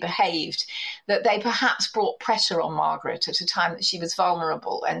family behaved that they perhaps brought pressure on Margaret at a time that she was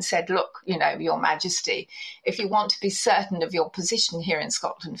vulnerable and said, look, Your Majesty, if you want to be certain of your position here in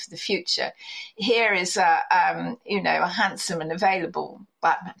Scotland for the future, here is a handsome and available,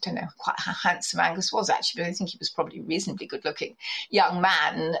 well, I don't know quite how handsome Angus was actually, but I think he was probably reasonably good looking young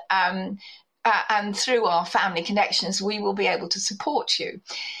man. And through our family connections, we will be able to support you.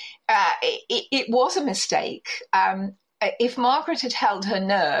 It was a mistake. If Margaret had held her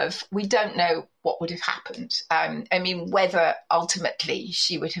nerve, we don't know what would have happened. Whether ultimately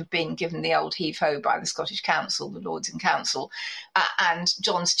she would have been given the old heave-ho by the Scottish Council, the Lords in Council, and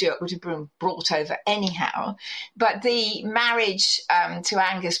John Stuart would have been brought over anyhow. But the marriage to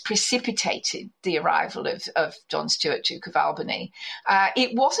Angus precipitated the arrival of John Stuart, Duke of Albany.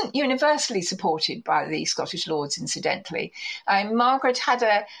 It wasn't universally supported by the Scottish Lords, incidentally. Margaret had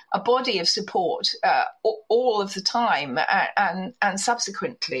a body of support all of the time and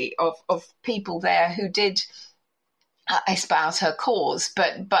subsequently of people there who did espouse her cause,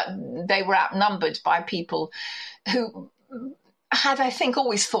 but they were outnumbered by people who had, I think,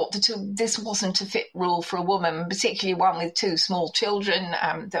 always thought that this wasn't a fit role for a woman, particularly one with two small children,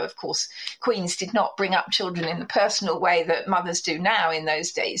 though, of course, queens did not bring up children in the personal way that mothers do now in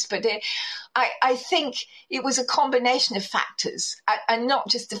those days. But I think it was a combination of factors, and not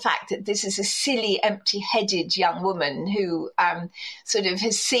just the fact that this is a silly, empty-headed young woman who sort of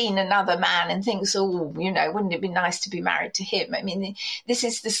has seen another man and thinks, oh, you know, wouldn't it be nice to be married to him? I mean, this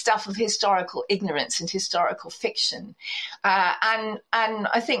is the stuff of historical ignorance and historical fiction. And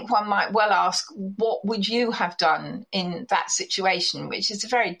I think one might well ask, what would you have done in that situation, which is a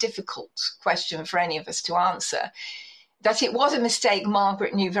very difficult question for any of us to answer. That it was a mistake,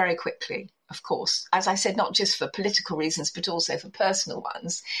 Margaret knew very quickly, of course, as I said, not just for political reasons, but also for personal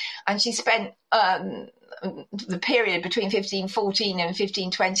ones. And she spent the period between 1514 and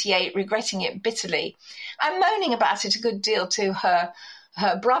 1528 regretting it bitterly and moaning about it a good deal to her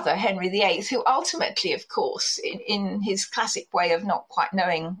brother, Henry VIII, who ultimately, of course, in his classic way of not quite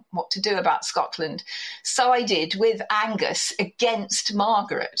knowing what to do about Scotland, sided with Angus against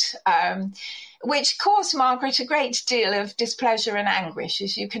Margaret, which caused Margaret a great deal of displeasure and anguish,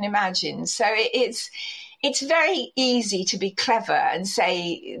 as you can imagine. So it's very easy to be clever and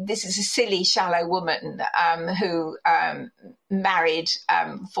say this is a silly, shallow woman who married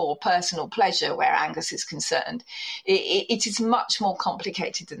for personal pleasure where Angus is concerned. It is much more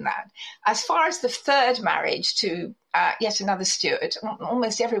complicated than that. As far as the third marriage to yet another Stuart,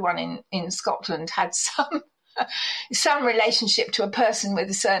 almost everyone in Scotland had some relationship to a person with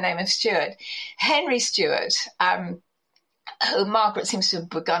the surname of Stuart. Henry Stuart, who Margaret seems to have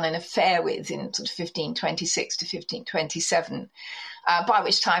begun an affair with in sort of 1526 to 1527, by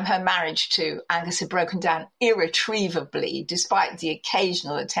which time her marriage to Angus had broken down irretrievably, despite the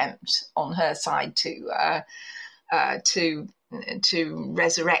occasional attempt on her side to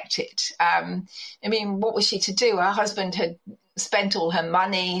resurrect it. I mean, what was she to do? Her husband had spent all her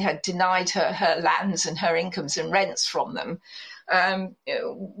money, had denied her lands and her incomes and rents from them.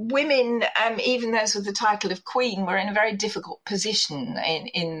 Women, even those with the title of queen, were in a very difficult position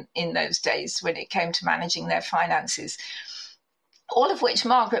in those days when it came to managing their finances. All of which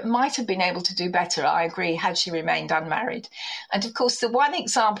Margaret might have been able to do better, I agree, had she remained unmarried. And of course, the one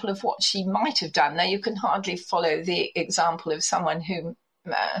example of what she might have done, now you can hardly follow the example of someone who,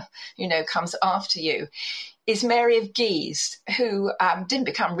 comes after you, is Mary of Guise, who didn't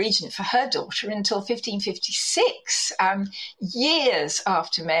become regent for her daughter until 1556, years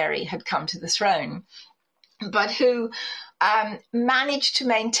after Mary had come to the throne, but who managed to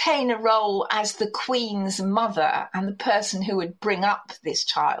maintain a role as the Queen's mother and the person who would bring up this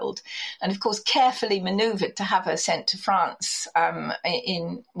child, and of course carefully manoeuvred to have her sent to France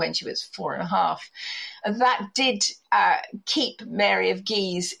when she was 4.5. That did keep Mary of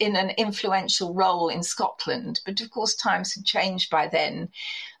Guise in an influential role in Scotland, but of course times had changed by then.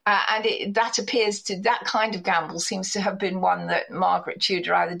 That kind of gamble seems to have been one that Margaret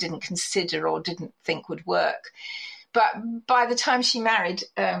Tudor either didn't consider or didn't think would work. But by the time she married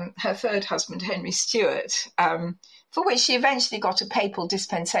her third husband, Henry Stuart, for which she eventually got a papal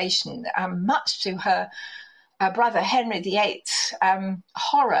dispensation, much to her brother Henry VIII's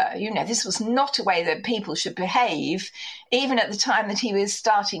horror. This was not a way that people should behave, even at the time that he was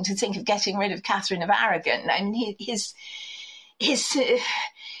starting to think of getting rid of Catherine of Aragon. I mean,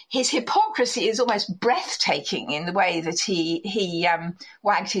 his hypocrisy is almost breathtaking in the way that he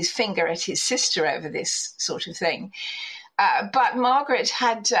wagged his finger at his sister over this sort of thing. But Margaret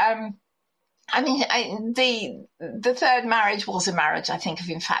had, the third marriage was a marriage, I think, of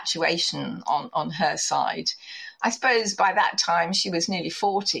infatuation on her side. I suppose by that time she was nearly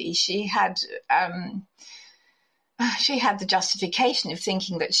 40. She had the justification of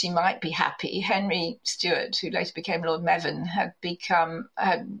thinking that she might be happy. Henry Stuart, who later became Lord Leven,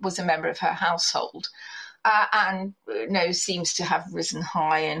 was a member of her household, and seems to have risen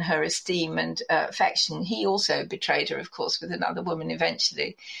high in her esteem and affection. He also betrayed her, of course, with another woman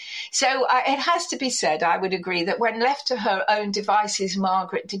eventually. So it has to be said, I would agree, that when left to her own devices,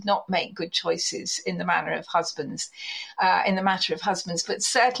 Margaret did not make good choices in the matter of husbands. But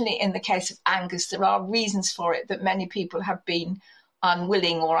certainly in the case of Angus, there are reasons for it that many people have been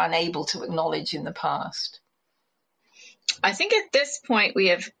unwilling or unable to acknowledge in the past. I think at this point we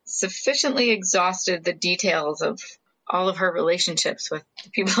have sufficiently exhausted the details of all of her relationships with the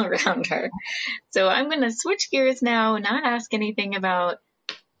people around her. So I'm going to switch gears now, not ask anything about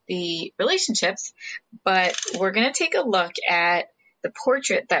the relationships, but we're going to take a look at the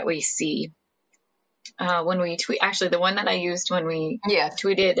portrait that we see when we tweet. Actually, the one that I used when we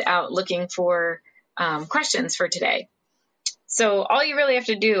tweeted out looking for questions for today. So all you really have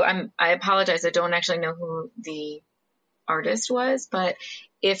to do, I apologize, I don't actually know who the artist was, but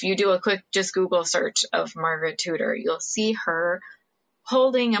if you do a quick just Google search of Margaret Tudor, you'll see her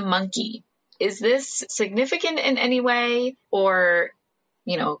holding a monkey. Is this significant in any way? Or,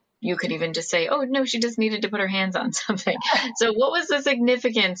 you could even just say, oh, no, she just needed to put her hands on something. So what was the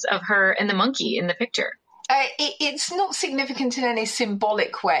significance of her and the monkey in the picture? It's not significant in any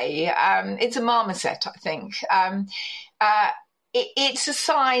symbolic way. It's a marmoset, I think. It's a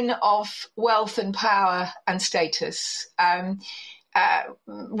sign of wealth and power and status.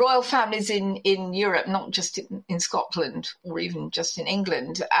 Royal families in Europe, not just in Scotland or even just in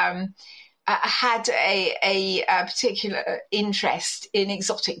England, had a particular interest in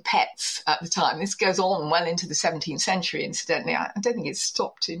exotic pets at the time. This goes on well into the 17th century, incidentally. I don't think it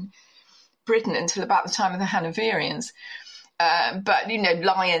stopped in Britain until about the time of the Hanoverians. But,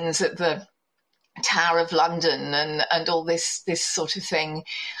 lions at the Tower of London and all this sort of thing.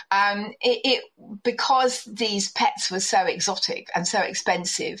 Because these pets were so exotic and so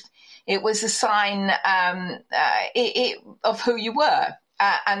expensive, it was a sign of who you were.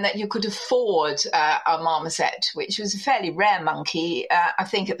 And that you could afford a marmoset, which was a fairly rare monkey, I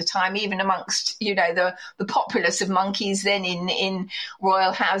think, at the time, even amongst, the populace of monkeys then in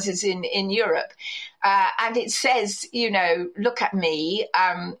royal houses in Europe. And it says, look at me,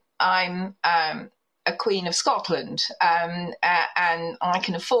 I'm a Queen of Scotland, and I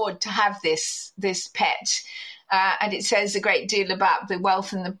can afford to have this pet. And it says a great deal about the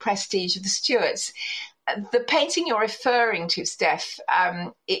wealth and the prestige of the Stuarts. The painting you're referring to, Steph,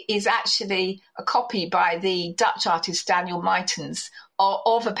 is actually a copy by the Dutch artist Daniel Meitens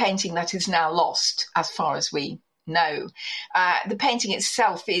of a painting that is now lost, as far as we know. The painting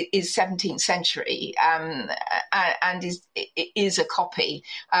itself is 17th century and is a copy.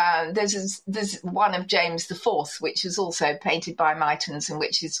 There's one of James IV, which is also painted by Meitens and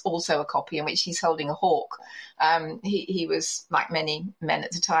which is also a copy, in which he's holding a hawk. He was, like many men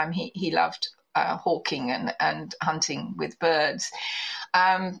at the time, he loved hawking and hunting with birds.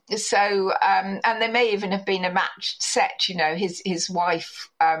 And there may even have been a matched set, his wife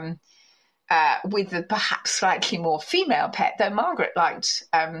with the perhaps slightly more female pet, though Margaret liked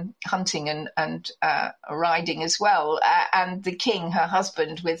hunting and riding as well, and the king, her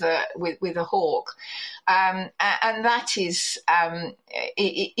husband, with a hawk. And that is,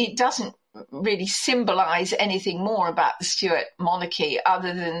 it doesn't really symbolise anything more about the Stuart monarchy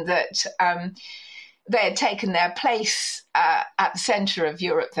other than that they had taken their place at the centre of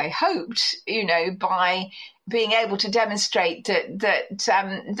Europe, they hoped, by being able to demonstrate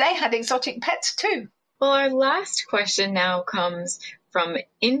that they had exotic pets too. Well, our last question now comes from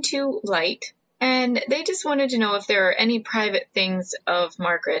Into Light, and they just wanted to know if there are any private things of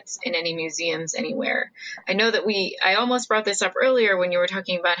Margaret's in any museums anywhere. I know that I almost brought this up earlier when you were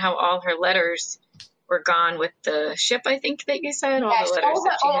talking about how all her letters were gone with the ship, I think that you said, yes, all the letters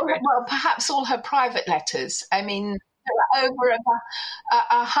that she had written. Well, perhaps all her private letters. I mean, there are over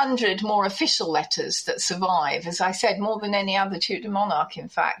 100 more official letters that survive, as I said, more than any other Tudor monarch, in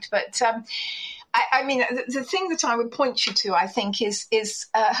fact. But I mean, the thing that I would point you to, I think, is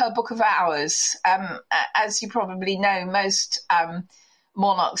her Book of Hours. As you probably know, most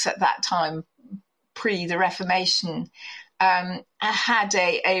monarchs at that time, pre the Reformation, had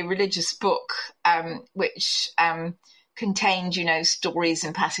a religious book which contained, stories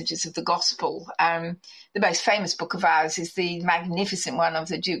and passages of the gospel. The most famous Book of Hours is the magnificent one of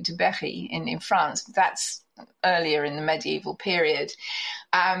the Duc de Berry in France. That's earlier in the medieval period.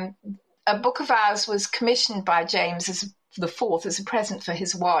 A Book of Hours was commissioned by James IV as a present for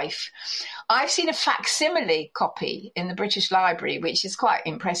his wife. I've seen a facsimile copy in the British Library, which is quite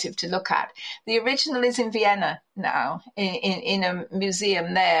impressive to look at. The original is in Vienna now, in a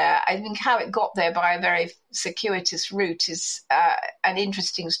museum there. I think how it got there by a very circuitous route is an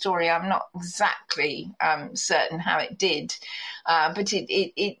interesting story. I'm not exactly certain how it did, but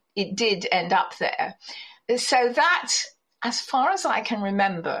it did end up there. So that, as far as I can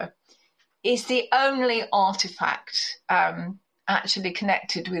remember, is the only artefact actually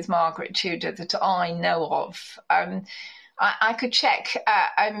connected with Margaret Tudor that I know of. I could check.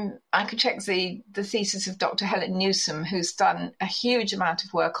 I could check the thesis of Dr. Helen Newsome, who's done a huge amount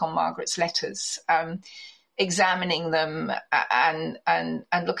of work on Margaret's letters, examining them and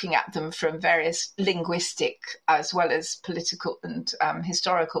looking at them from various linguistic as well as political and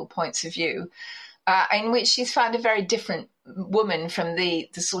historical points of view. In which she's found a very different woman from the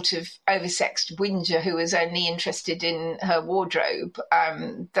sort of oversexed whinger who was only interested in her wardrobe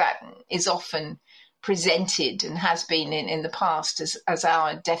that is often presented and has been in the past as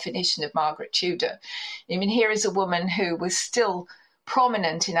our definition of Margaret Tudor. I mean, here is a woman who was still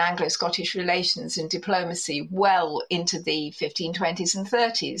prominent in Anglo-Scottish relations and diplomacy well into the 1520s and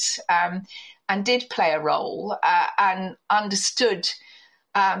 30s, and did play a role and understood,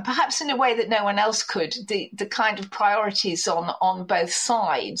 perhaps in a way that no one else could, the kind of priorities on both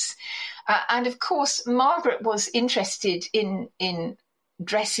sides. And of course, Margaret was interested in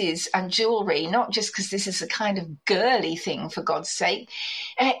dresses and jewellery, not just because this is a kind of girly thing, for God's sake.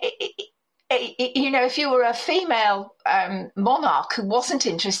 If you were a female monarch who wasn't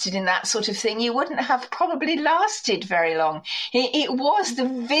interested in that sort of thing, you wouldn't have probably lasted very long. It was the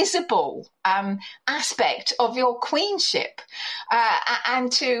visible aspect of your queenship.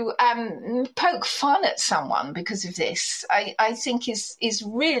 And to poke fun at someone because of this, I think is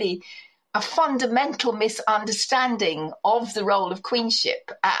really a fundamental misunderstanding of the role of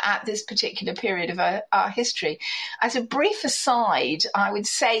queenship at this particular period of our history. As a brief aside, I would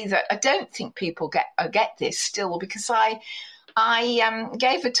say that I don't think people get this still, because I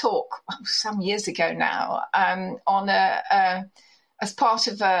gave a talk some years ago now on as part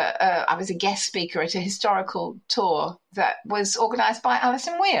of I was a guest speaker at a historical tour that was organised by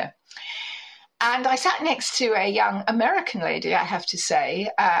Alison Weir. And I sat next to a young American lady, I have to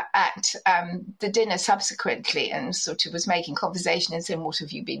say, at the dinner subsequently, and sort of was making conversation and saying, what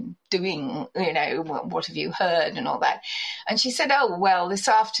have you been doing? What have you heard and all that? And she said, oh, well, this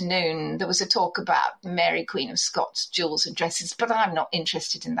afternoon there was a talk about Mary, Queen of Scots, jewels and dresses, but I'm not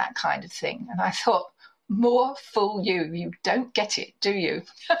interested in that kind of thing. And I thought, more fool you. You don't get it, do you?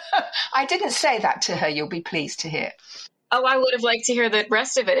 I didn't say that to her, you'll be pleased to hear. Oh, I would have liked to hear the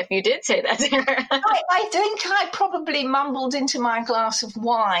rest of it if you did say that to her. I think I probably mumbled into my glass of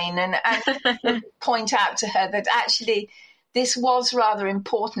wine and point out to her that actually this was rather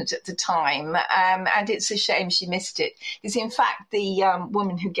important at the time, and it's a shame she missed it. Because in fact, the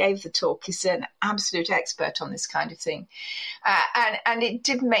woman who gave the talk is an absolute expert on this kind of thing. And it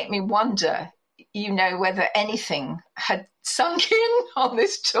did make me wonder, whether anything had sunk in on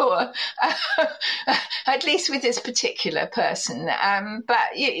this tour, at least with this particular person. But,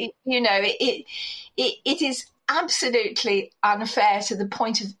 it is absolutely unfair to the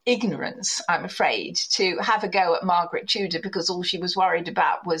point of ignorance, I'm afraid, to have a go at Margaret Tudor because all she was worried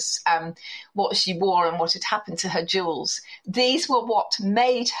about was what she wore and what had happened to her jewels. These were what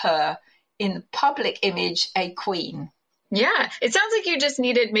made her, in the public image, a queen. Yeah, it sounds like you just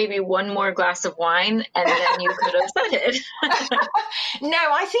needed maybe one more glass of wine and then you could have said it. No,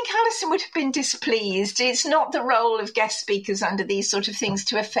 I think Alison would have been displeased. It's not the role of guest speakers under these sort of things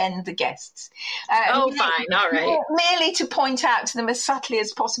to offend the guests. Fine, all right. Merely to point out to them as subtly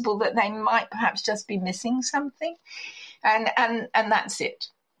as possible that they might perhaps just be missing something. And that's it.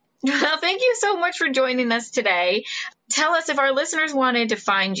 Well, thank you so much for joining us today. Tell us, if our listeners wanted to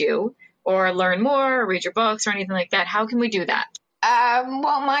find you, or learn more, or read your books, or anything like that, how can we do that?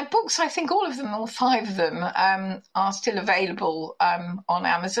 Well, my books, I think all of them, all 5 of them, are still available on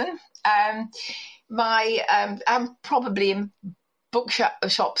Amazon. I'm probably in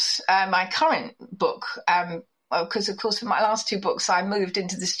bookshops. My current book, because of course for my last 2 books, I moved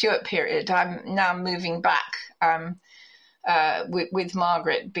into the Stuart period. I'm now moving back with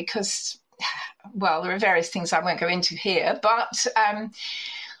Margaret because, well, there are various things I won't go into here, but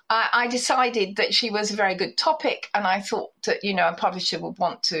I decided that she was a very good topic, and I thought that, a publisher would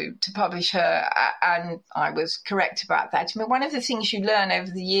want to publish her, and I was correct about that. I mean, one of the things you learn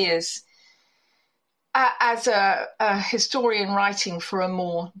over the years as a historian writing for a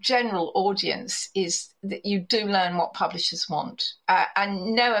more general audience is that you do learn what publishers want,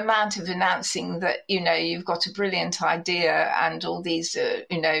 and no amount of announcing that, you've got a brilliant idea and all these,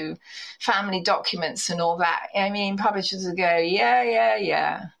 family documents and all that. I mean, publishers will go,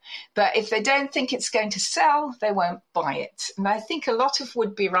 yeah. But if they don't think it's going to sell, they won't buy it. And I think a lot of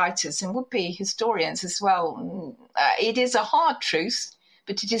would-be writers and would-be historians as well, it is a hard truth,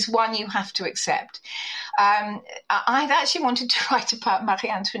 but it is one you have to accept. I'd actually wanted to write about Marie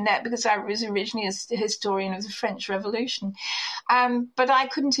Antoinette because I was originally a historian of the French Revolution, but I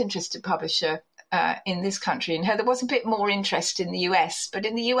couldn't interest a publisher in this country in her. There was a bit more interest in the US, but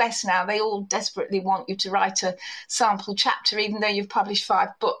in the US now they all desperately want you to write a sample chapter even though you've published 5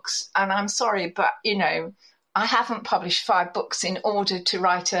 books. And I'm sorry, but, I haven't published 5 books in order to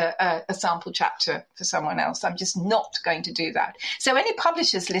write a sample chapter for someone else. I'm just not going to do that. So any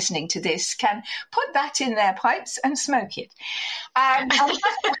publishers listening to this can put that in their pipes and smoke it. Having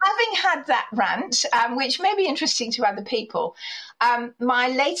having had that rant, which may be interesting to other people, my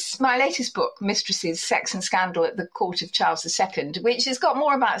latest book, Mistresses, Sex and Scandal at the Court of Charles II, which has got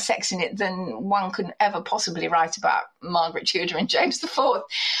more about sex in it than one can ever possibly write about Margaret Tudor and James IV,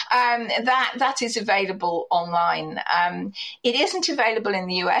 that is available online. It isn't available in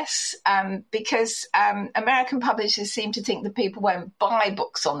the US because American publishers seem to think that people won't buy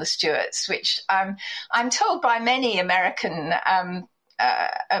books on the Stuarts, which I'm told by many American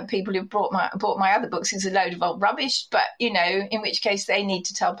people who've bought my other books is a load of old rubbish, but, in which case they need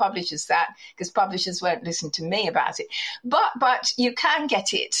to tell publishers that, because publishers won't listen to me about it. But you can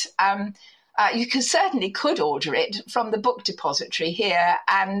get it. You could order it from the Book Depository here,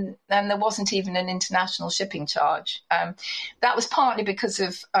 and there wasn't even an international shipping charge. That was partly because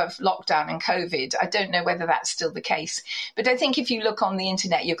of lockdown and COVID. I don't know whether that's still the case, but I think if you look on the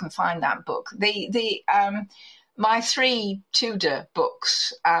internet, you can find that book. My 3 Tudor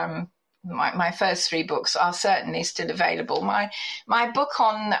books, my first 3 books are certainly still available. My book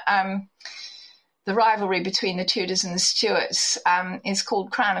on the rivalry between the Tudors and the Stuarts is called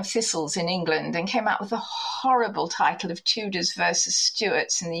Crown of Thistles in England, and came out with a horrible title of Tudors versus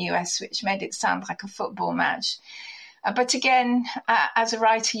Stuarts in the US, which made it sound like a football match. But again, as a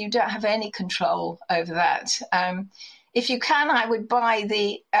writer, you don't have any control over that. If you can, I would buy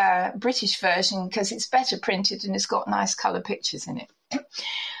the British version because it's better printed and it's got nice colour pictures in it.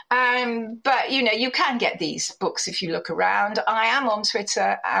 But, you can get these books if you look around. I am on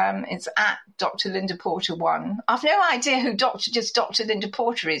Twitter. It's at Dr. Linda Porter 1. I've no idea who Dr. Linda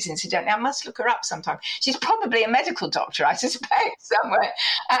Porter is, incidentally. I must look her up sometime. She's probably a medical doctor, I suspect, somewhere.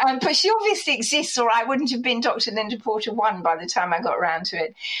 But she obviously exists, or I wouldn't have been Dr. Linda Porter 1 by the time I got around to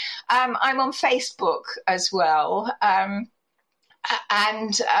it. I'm on Facebook as well.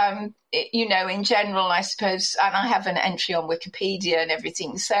 In general, I suppose, and I have an entry on Wikipedia and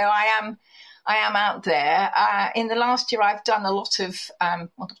everything. So I am out there. In the last year, I've done a lot of,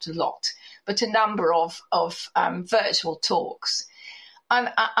 not a lot, but a number of virtual talks.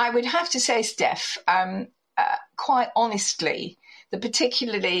 And I would have to say, Steph, quite honestly, that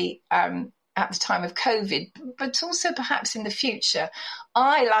particularly at the time of COVID, but also perhaps in the future,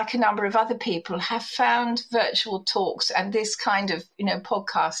 I, like a number of other people, have found virtual talks and this kind of,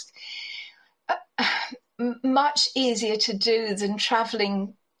 podcast much easier to do than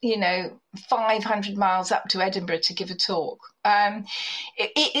travelling, 500 miles up to Edinburgh to give a talk.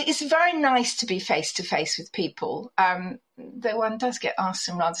 It's very nice to be face-to-face with people, though one does get asked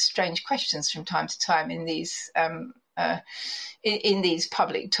some rather strange questions from time to time in these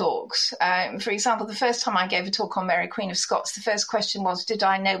public talks. For example, the first time I gave a talk on Mary, Queen of Scots, the first question was, did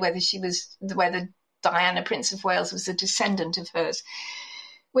I know whether Diana, Prince of Wales, was a descendant of hers?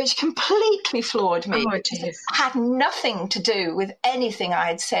 Which completely floored me. Oh, it had nothing to do with anything I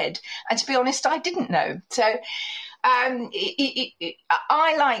had said. And to be honest, I didn't know. So I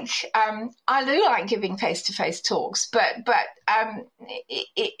do like giving face-to-face talks, but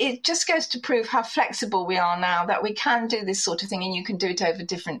it just goes to prove how flexible we are now, that we can do this sort of thing, and you can do it over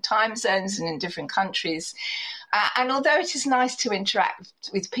different time zones and in different countries. And although it is nice to interact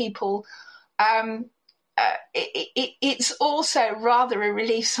with people, it's also rather a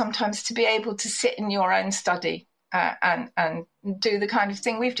relief sometimes to be able to sit in your own study and do the kind of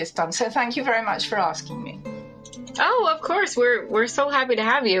thing we've just done. So thank you very much for asking me. Oh, of course. We're so happy to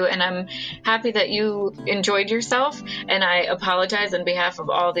have you, and I'm happy that you enjoyed yourself. And I apologize on behalf of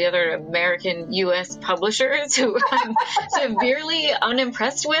all the other American U.S. publishers who I'm severely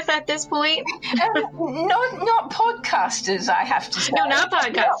unimpressed with at this point. Not podcasters, I have to say. No, not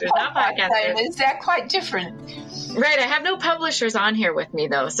podcasters. Not podcasters. They're quite different. Right. I have no publishers on here with me,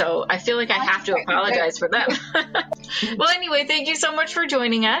 though, so I feel like I have to apologize for them. Well, anyway, thank you so much for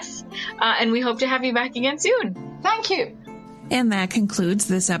joining us, and we hope to have you back again soon. Thank you. And that concludes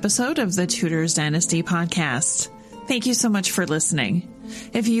this episode of the Tudors Dynasty podcast. Thank you so much for listening.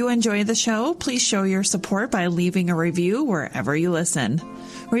 If you enjoy the show, please show your support by leaving a review wherever you listen.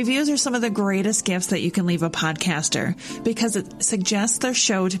 Reviews are some of the greatest gifts that you can leave a podcaster because it suggests their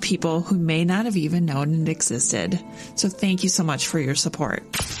show to people who may not have even known it existed. So thank you so much for your support.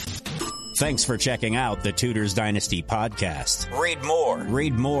 Thanks for checking out the Tudors Dynasty podcast. Read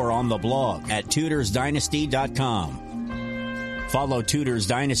more on the blog at tudorsdynasty.com. Follow Tudors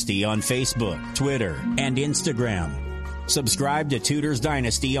Dynasty on Facebook, Twitter, and Instagram. Subscribe to Tudors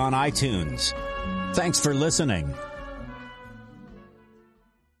Dynasty on iTunes. Thanks for listening.